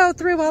 we go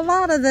through a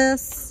lot of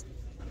this.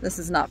 This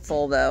is not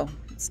full though.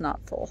 It's not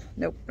full.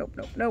 Nope, nope,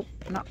 nope, nope,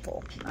 not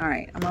full. All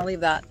right, I'm gonna leave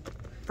that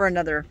for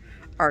another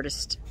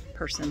artist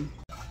person.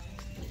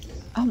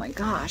 Oh my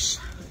gosh,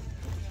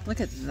 look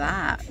at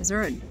that. Is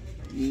there a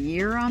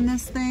year on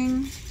this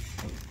thing?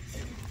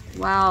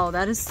 Wow,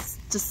 that is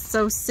just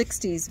so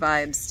 60s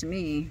vibes to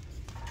me.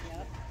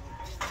 Yep.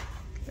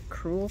 The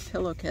Cruel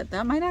Pillow Kit.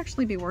 That might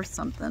actually be worth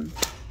something.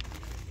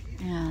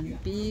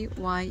 And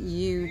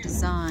BYU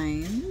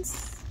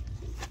Designs.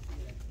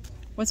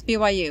 What's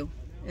BYU?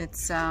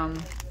 It's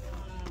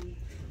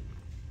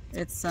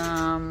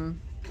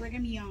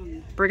Brigham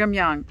Young. Brigham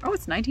Young. Oh,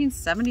 it's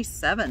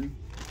 1977.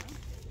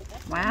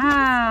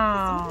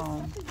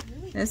 Wow.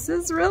 This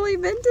is really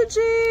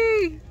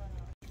vintagey.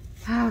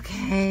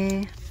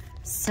 Okay.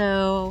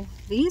 So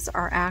these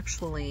are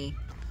actually,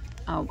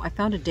 I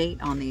found a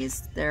date on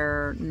these.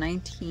 They're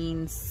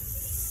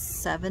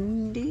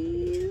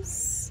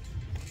 1970s.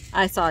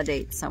 I saw a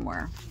date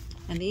somewhere.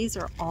 And these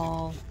are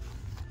all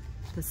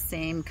the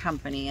same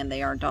company, and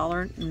they are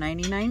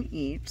 $1.99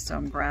 each. So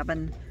I'm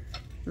grabbing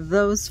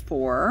those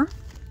four.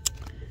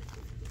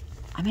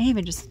 I may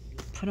even just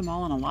put them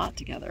all in a lot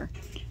together.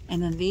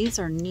 And then these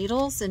are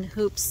Needles and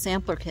Hoops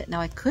sampler kit. Now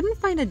I couldn't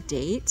find a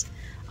date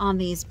on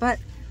these, but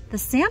the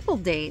sample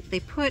date they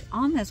put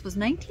on this was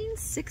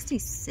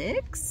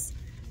 1966,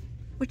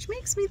 which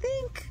makes me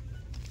think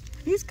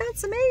these got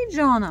some age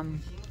on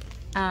them.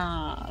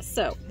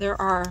 So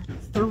there are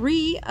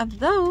 3 of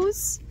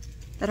those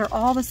that are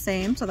all the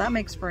same, so that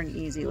makes for an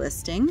easy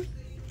listing.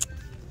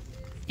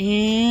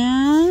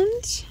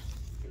 And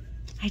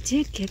I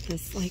did get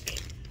this, like,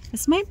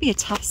 this might be a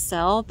tough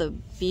sell, the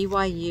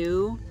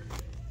BYU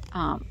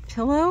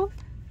pillow,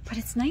 but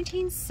it's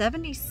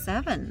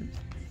 1977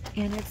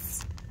 and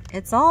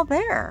it's all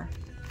there.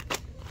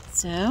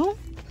 So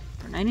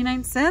for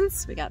 99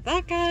 cents, we got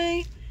that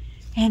guy.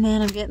 And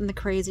then I'm getting the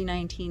crazy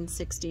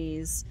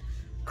 1960s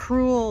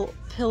Cruel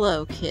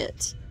Pillow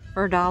Kit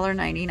for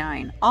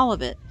 $1.99. All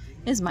of it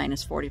is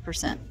minus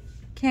 40%.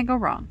 Can't go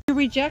wrong. You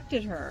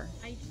rejected her.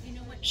 You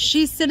know what?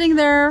 She's sitting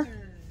there.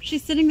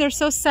 She's sitting there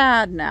so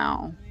sad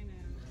now.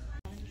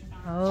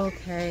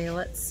 Okay,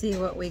 let's see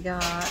what we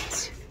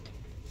got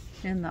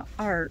in the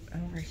art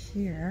over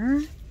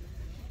here.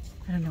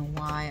 I don't know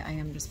why I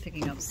am just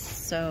picking up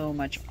so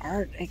much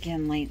art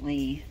again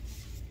lately.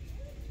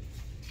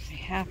 I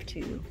have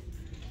to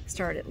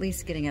start at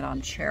least getting it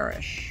on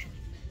Cherish.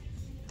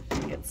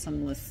 Get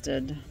some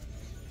listed.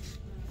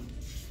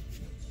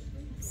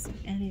 See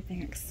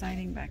anything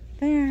exciting back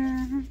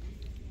there?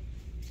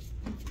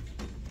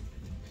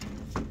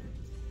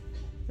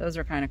 Those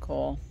are kind of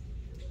cool.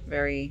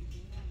 Very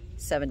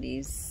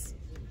 70s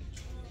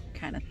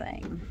kind of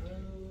thing.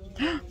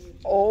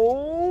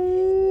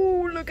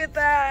 Oh, look at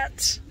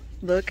that.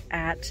 Look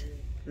at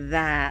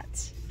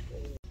that.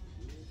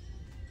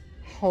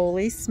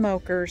 Holy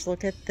smokers,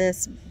 look at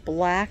this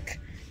black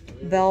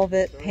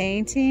velvet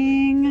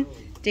painting.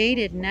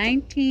 Dated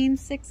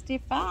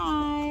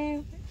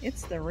 1965.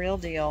 It's the real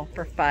deal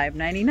for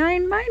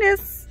 $5.99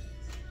 minus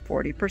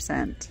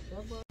 40%. And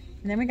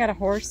then we got a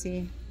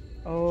horsey.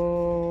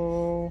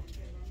 Oh,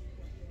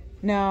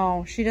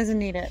 no, she doesn't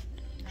need it.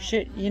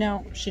 You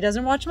know, she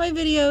doesn't watch my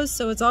videos,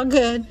 so it's all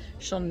good.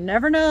 She'll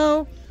never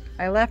know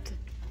I left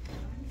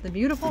the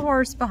beautiful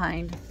horse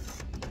behind.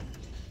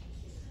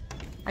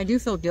 I do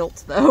feel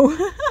guilt, though.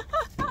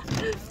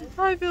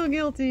 I feel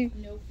guilty.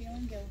 No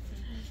feeling guilty.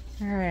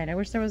 All right, I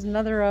wish there was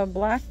another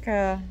black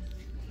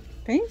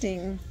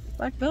painting,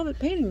 black velvet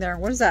painting there.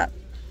 What is that?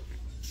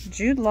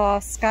 Jude Law,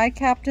 Sky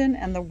Captain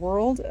and the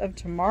World of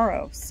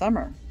Tomorrow,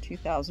 Summer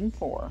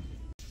 2004.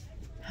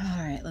 All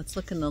right, let's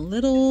look in the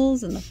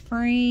littles and the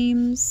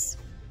frames.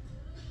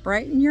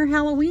 Brighten your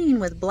Halloween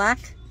with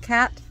black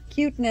cat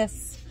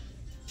cuteness.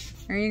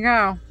 There you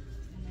go.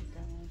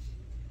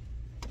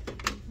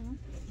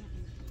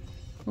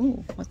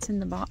 Ooh, what's in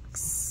the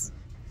box?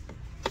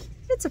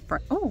 It's a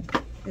frame. Oh,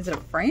 is it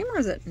a frame or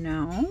is it?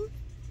 No.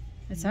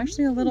 It's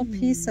actually a little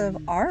piece of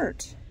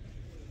art.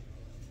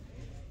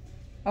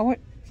 Oh, what?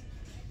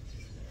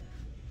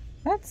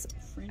 That's...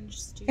 Fringe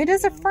Studio. It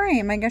is a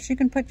frame. I guess you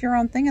can put your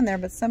own thing in there,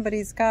 but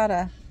somebody's got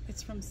a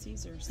It's from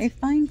Caesar's. A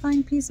fine,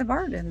 fine piece of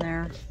art in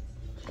there.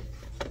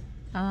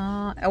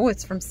 Oh,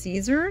 it's from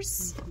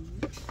Caesar's?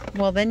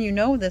 Well, then you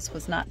know this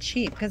was not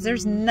cheap, because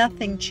there's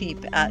nothing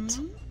cheap at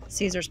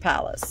Caesar's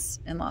Palace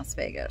in Las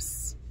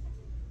Vegas.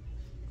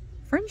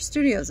 Fringe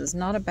Studios is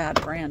not a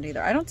bad brand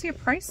either. I don't see a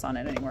price on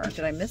it anywhere.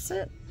 Did I miss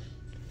it?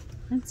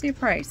 I don't see a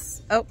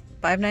price. Oh,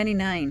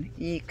 $5.99.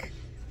 Eek.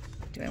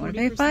 Do I want to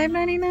pay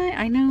 $5.99?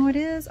 I know it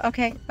is.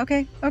 Okay,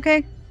 okay,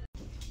 okay.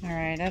 All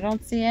right, I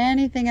don't see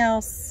anything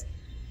else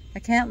I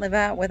can't live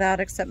out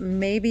without except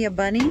maybe a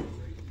bunny.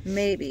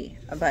 Maybe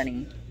a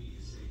bunny.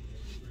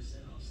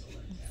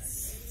 Let's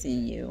see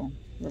you.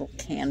 Little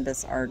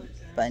canvas art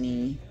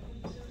bunny.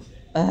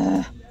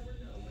 Ugh.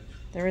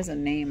 There is a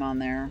name on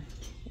there.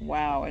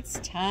 Wow, it's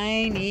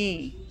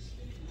tiny.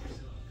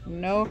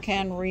 No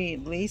can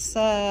read.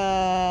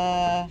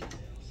 Lisa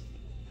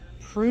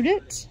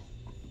Prudit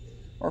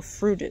or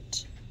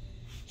Fruitit.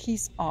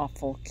 He's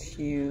awful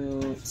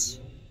cute.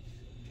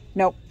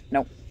 Nope,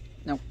 nope,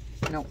 nope,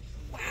 nope.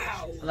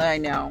 Wow. I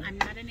know. I'm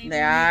not a name.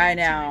 Yeah, I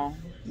know.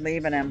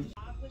 Leaving him.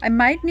 I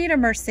might need a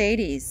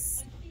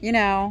Mercedes. You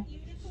know,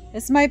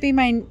 this might be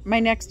my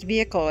next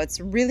vehicle. It's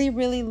really,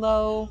 really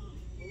low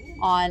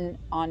on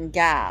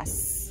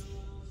gas.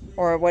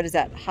 Or what is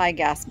that? High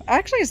gas.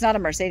 Actually, it's not a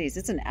Mercedes.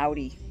 It's an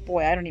Audi.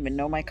 Boy, I don't even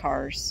know my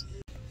cars.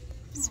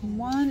 There's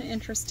one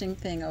interesting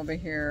thing over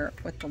here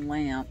with the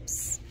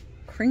lamps.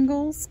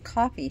 Kringle's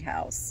Coffee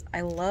House.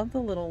 I love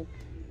the little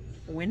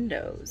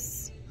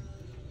windows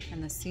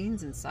and the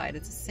scenes inside.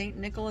 It's a St.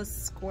 Nicholas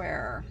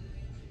Square.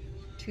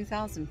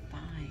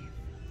 2005.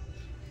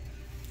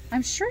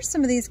 I'm sure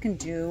some of these can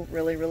do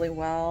really, really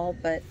well,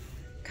 but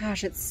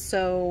gosh, it's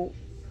so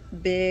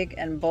big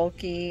and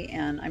bulky,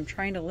 and I'm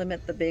trying to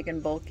limit the big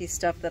and bulky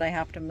stuff that I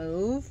have to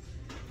move.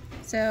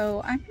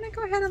 So I'm gonna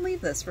go ahead and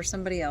leave this for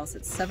somebody else.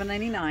 It's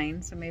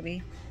 $7.99, so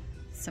maybe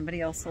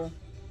somebody else will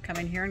come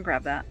in here and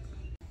grab that.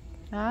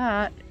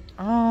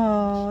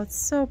 Oh, it's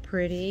so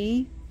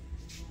pretty.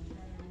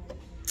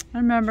 I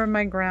remember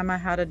my grandma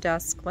had a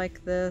desk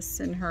like this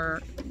in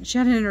her, she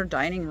had it in her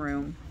dining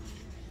room.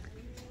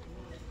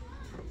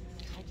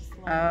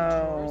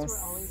 Oh,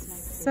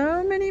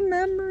 so many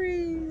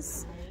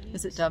memories.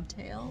 Is it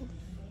dovetailed?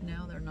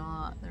 No, they're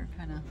not. They're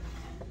kind of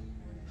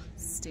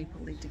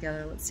stapled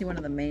together. Let's see one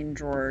of the main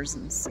drawers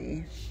and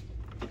see.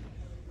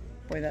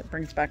 Boy, that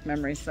brings back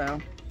memories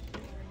though.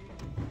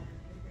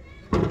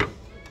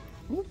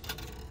 Ooh.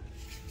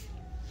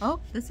 Oh,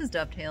 this is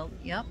dovetailed.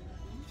 Yep.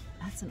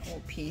 That's an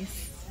old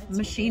piece.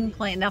 Machine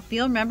plane. Now,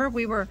 remember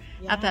we were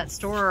at that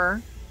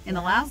store in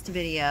the last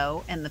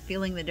video, and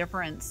feeling the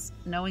difference,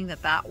 knowing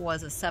that that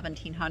was a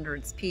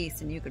 1700s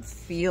piece, and you could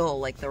feel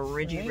like the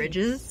ridgy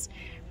ridges,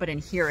 but in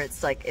here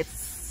it's like it's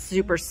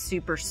super,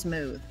 super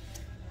smooth.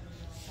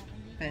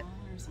 But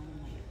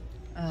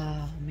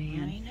oh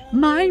man,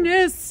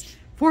 minus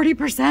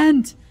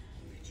 40%.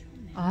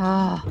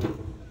 Oh,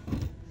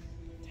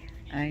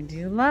 I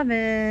do love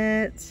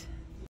it.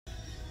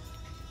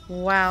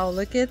 Wow,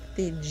 look at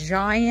the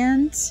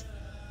giant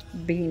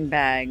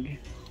beanbag.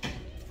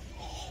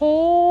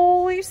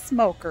 Holy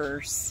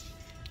smokers.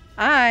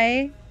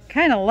 I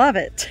kind of love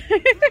it.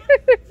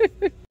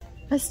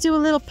 Let's do a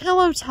little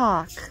pillow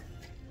talk.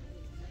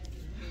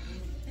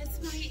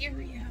 That's my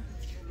area.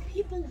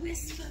 People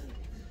whisper.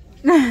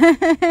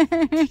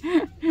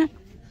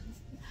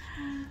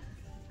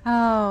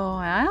 Oh,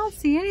 I don't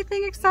see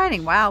anything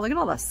exciting. Wow, look at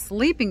all the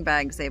sleeping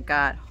bags they've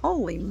got.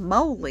 Holy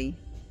moly.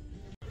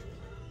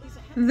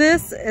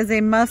 This is a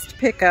must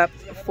pick up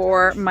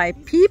for my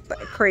peep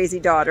crazy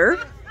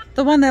daughter,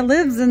 the one that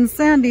lives in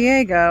San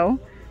Diego.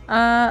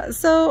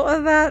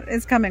 So that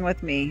is coming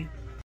with me.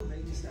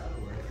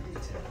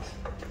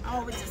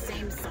 Oh, it's the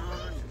same song.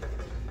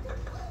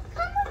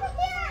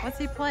 What's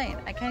he playing?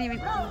 I can't even.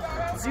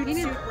 Zoot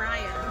Suit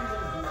Riot.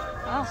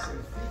 Oh.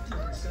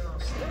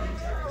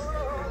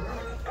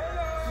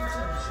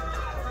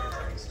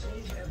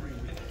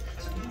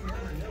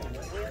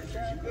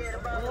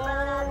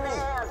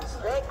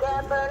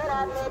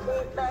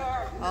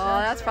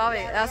 Oh, that's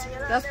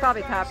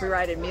probably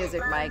copyrighted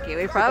music, Mikey.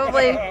 We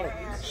probably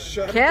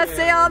can't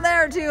stay on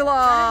there too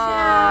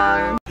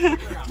long.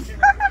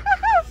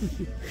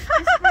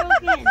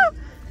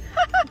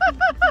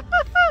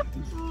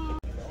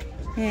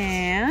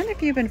 And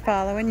if you've been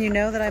following, you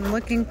know that I'm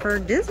looking for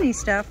Disney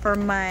stuff for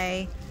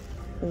my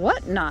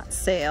whatnot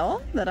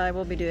sale that I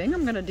will be doing.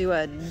 I'm going to do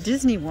a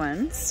Disney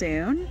one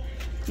soon.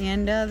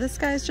 And this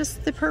guy's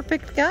just the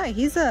perfect guy.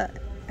 He says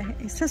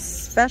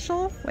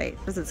special. Wait,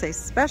 does it say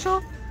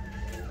special?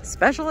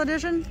 Special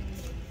edition?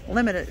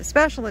 Limited.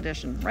 Special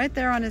edition. Right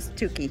there on his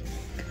Tukey.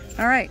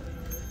 All right.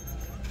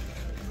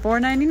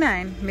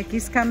 $4.99.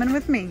 Mickey's coming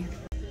with me.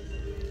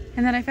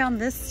 And then I found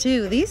this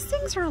too. These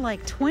things are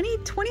like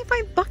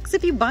 25 bucks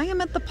if you buy them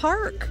at the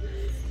park.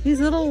 These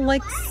little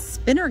like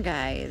spinner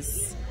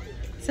guys.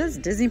 It says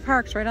Disney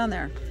Parks right on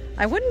there.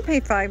 I wouldn't pay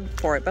 $5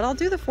 for it, but I'll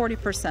do the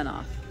 40%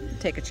 off.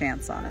 Take a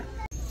chance on it.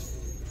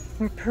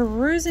 We're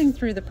perusing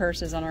through the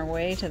purses on our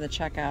way to the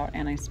checkout,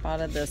 and I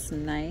spotted this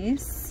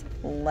nice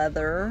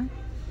leather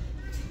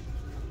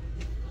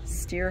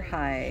steer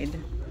hide.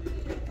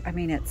 I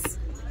mean, it's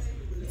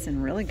in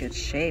really good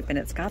shape, and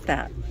it's got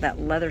that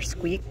leather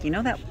squeak. You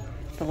know,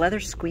 the leather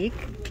squeak?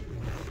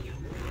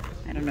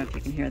 I don't know if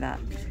you can hear that.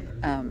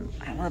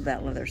 I love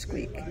that leather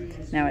squeak.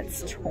 Now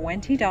it's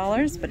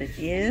 $20, but it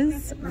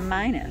is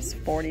minus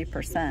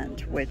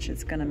 40%, which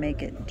is gonna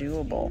make it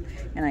doable.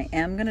 And I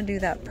am gonna do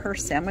that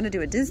purse sale. I'm gonna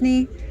do a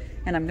Disney,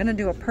 and I'm gonna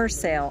do a purse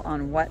sale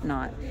on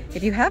Whatnot.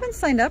 If you haven't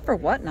signed up for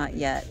Whatnot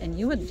yet, and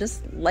you would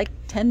just like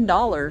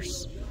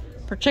 $10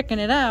 for checking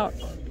it out,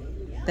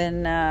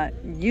 then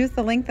use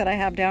the link that I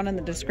have down in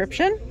the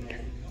description,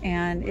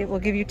 and it will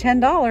give you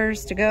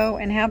 $10 to go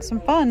and have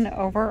some fun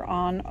over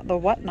on the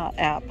Whatnot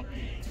app.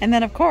 And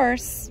then, of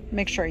course,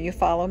 make sure you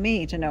follow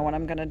me to know when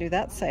I'm going to do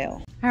that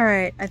sale. All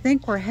right, I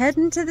think we're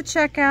heading to the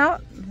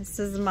checkout. This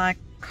is my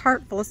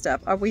cart full of stuff.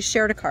 Oh, we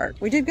shared a cart.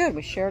 We did good.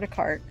 We shared a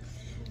cart.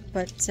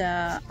 But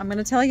I'm going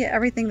to tell you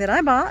everything that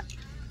I bought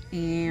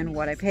and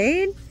what I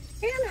paid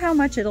and how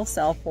much it'll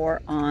sell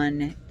for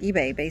on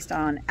eBay based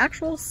on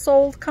actual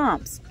sold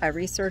comps. I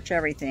research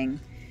everything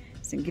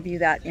to give you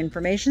that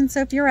information. So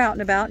if you're out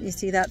and about and you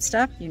see that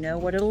stuff, you know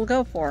what it'll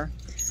go for.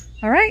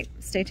 All right,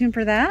 stay tuned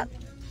for that.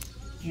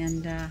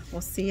 And we'll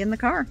see you in the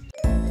car.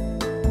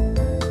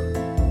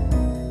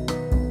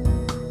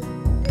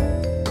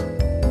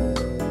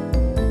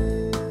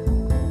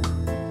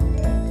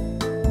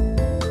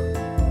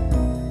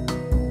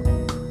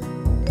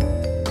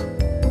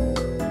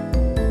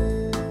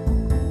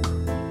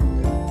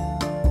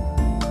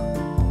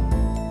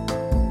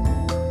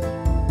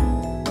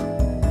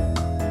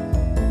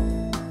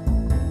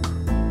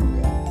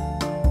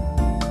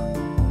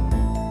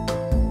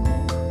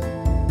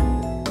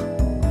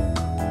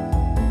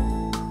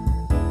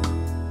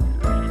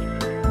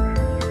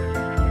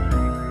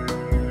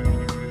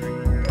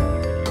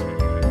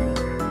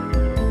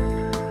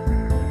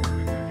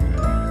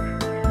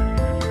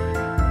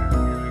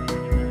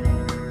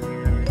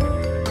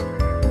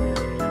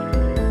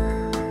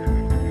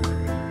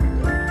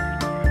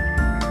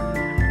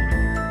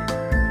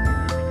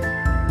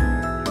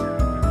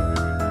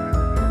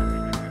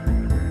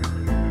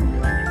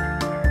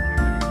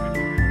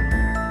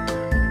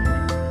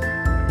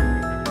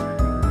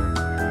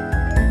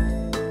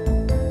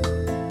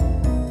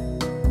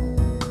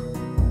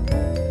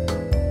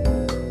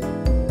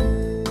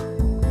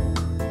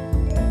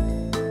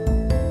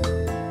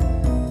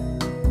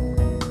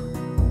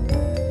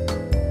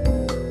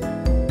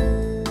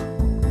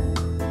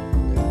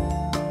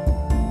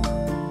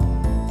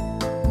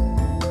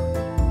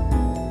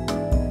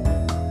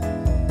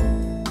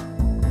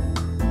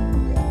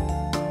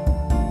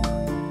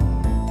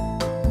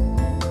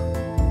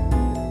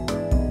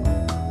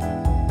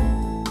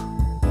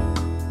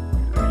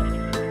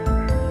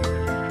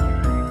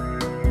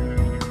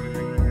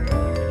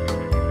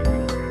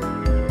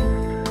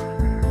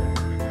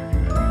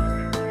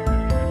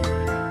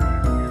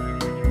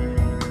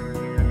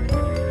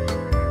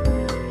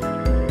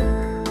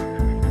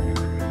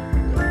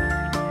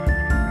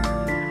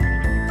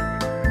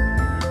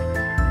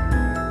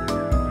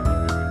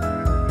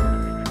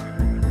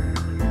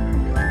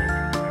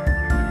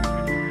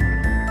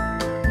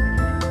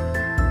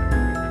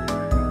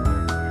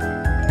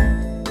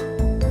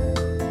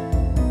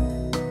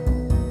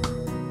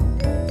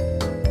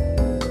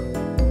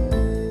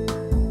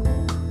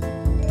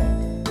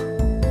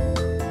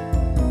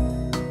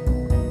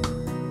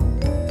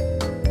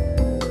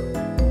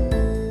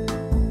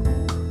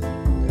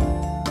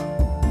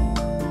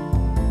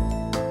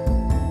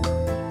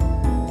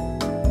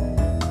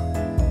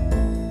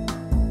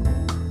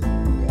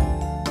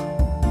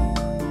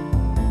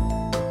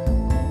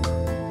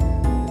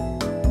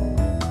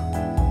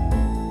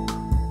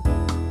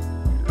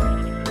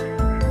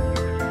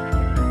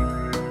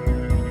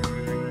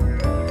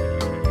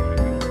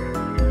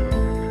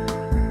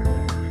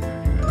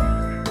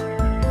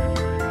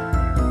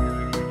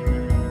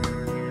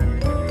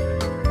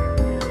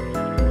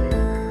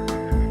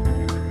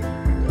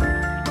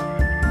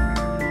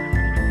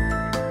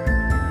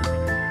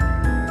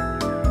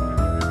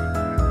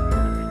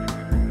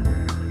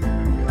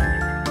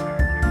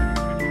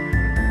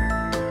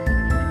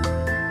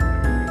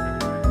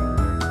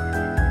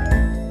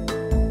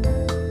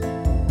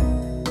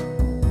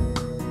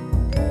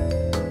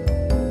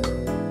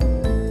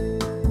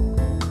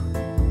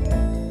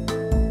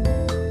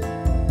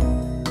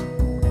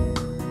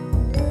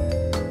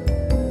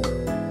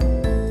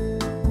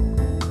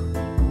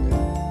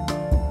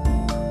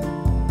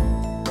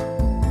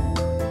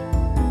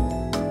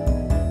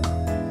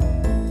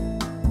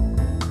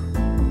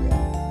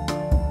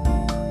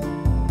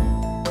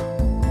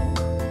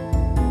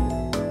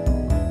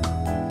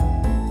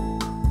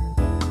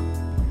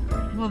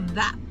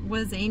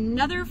 was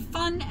another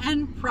fun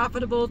and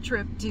profitable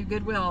trip to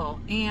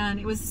Goodwill, and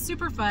it was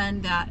super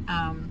fun that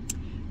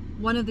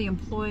one of the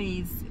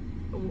employees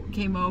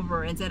came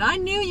over and said, I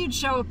knew you'd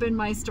show up in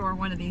my store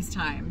one of these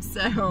times.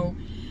 So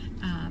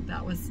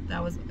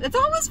it's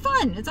always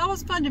fun. It's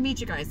always fun to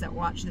meet you guys that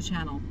watch the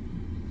channel.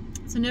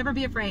 So never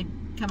be afraid.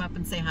 Come up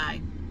and say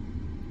hi.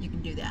 You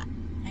can do that.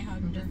 I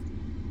hugged her.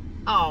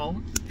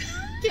 Oh,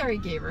 Carrie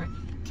gave her.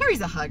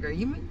 Carrie's a hugger.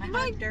 You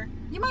might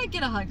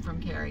get a hug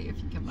from Carrie if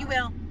you come by. You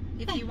will,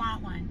 if you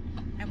want one.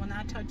 I will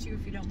not touch you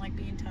if you don't like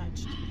being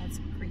touched. That's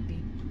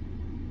creepy.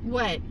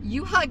 What?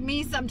 You hug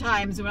me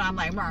sometimes when I'm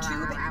like...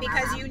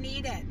 Because you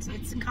need it.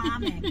 It's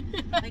calming.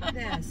 Like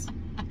this.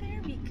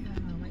 There we go.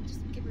 I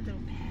just give her a little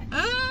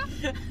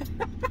pat.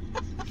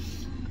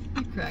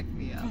 You crack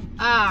me up.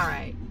 All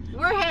right.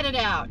 We're headed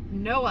out.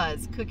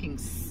 Noah's cooking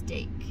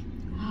steak.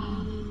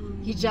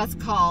 He just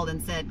called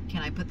and said,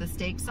 can I put the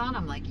steaks on?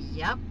 I'm like,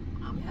 yep.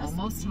 I'm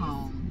almost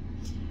home.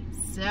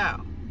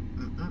 So,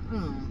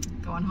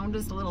 going home to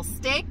just a little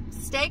steak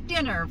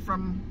dinner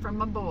from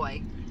my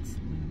boy.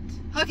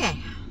 Excellent. Okay.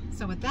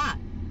 So with that,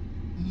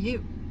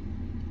 you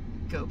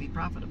go be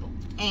profitable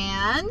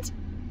and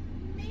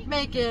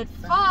make it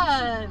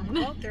fun.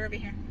 Oh, they're over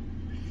here.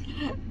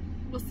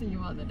 We'll see you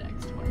on the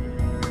next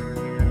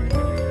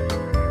one.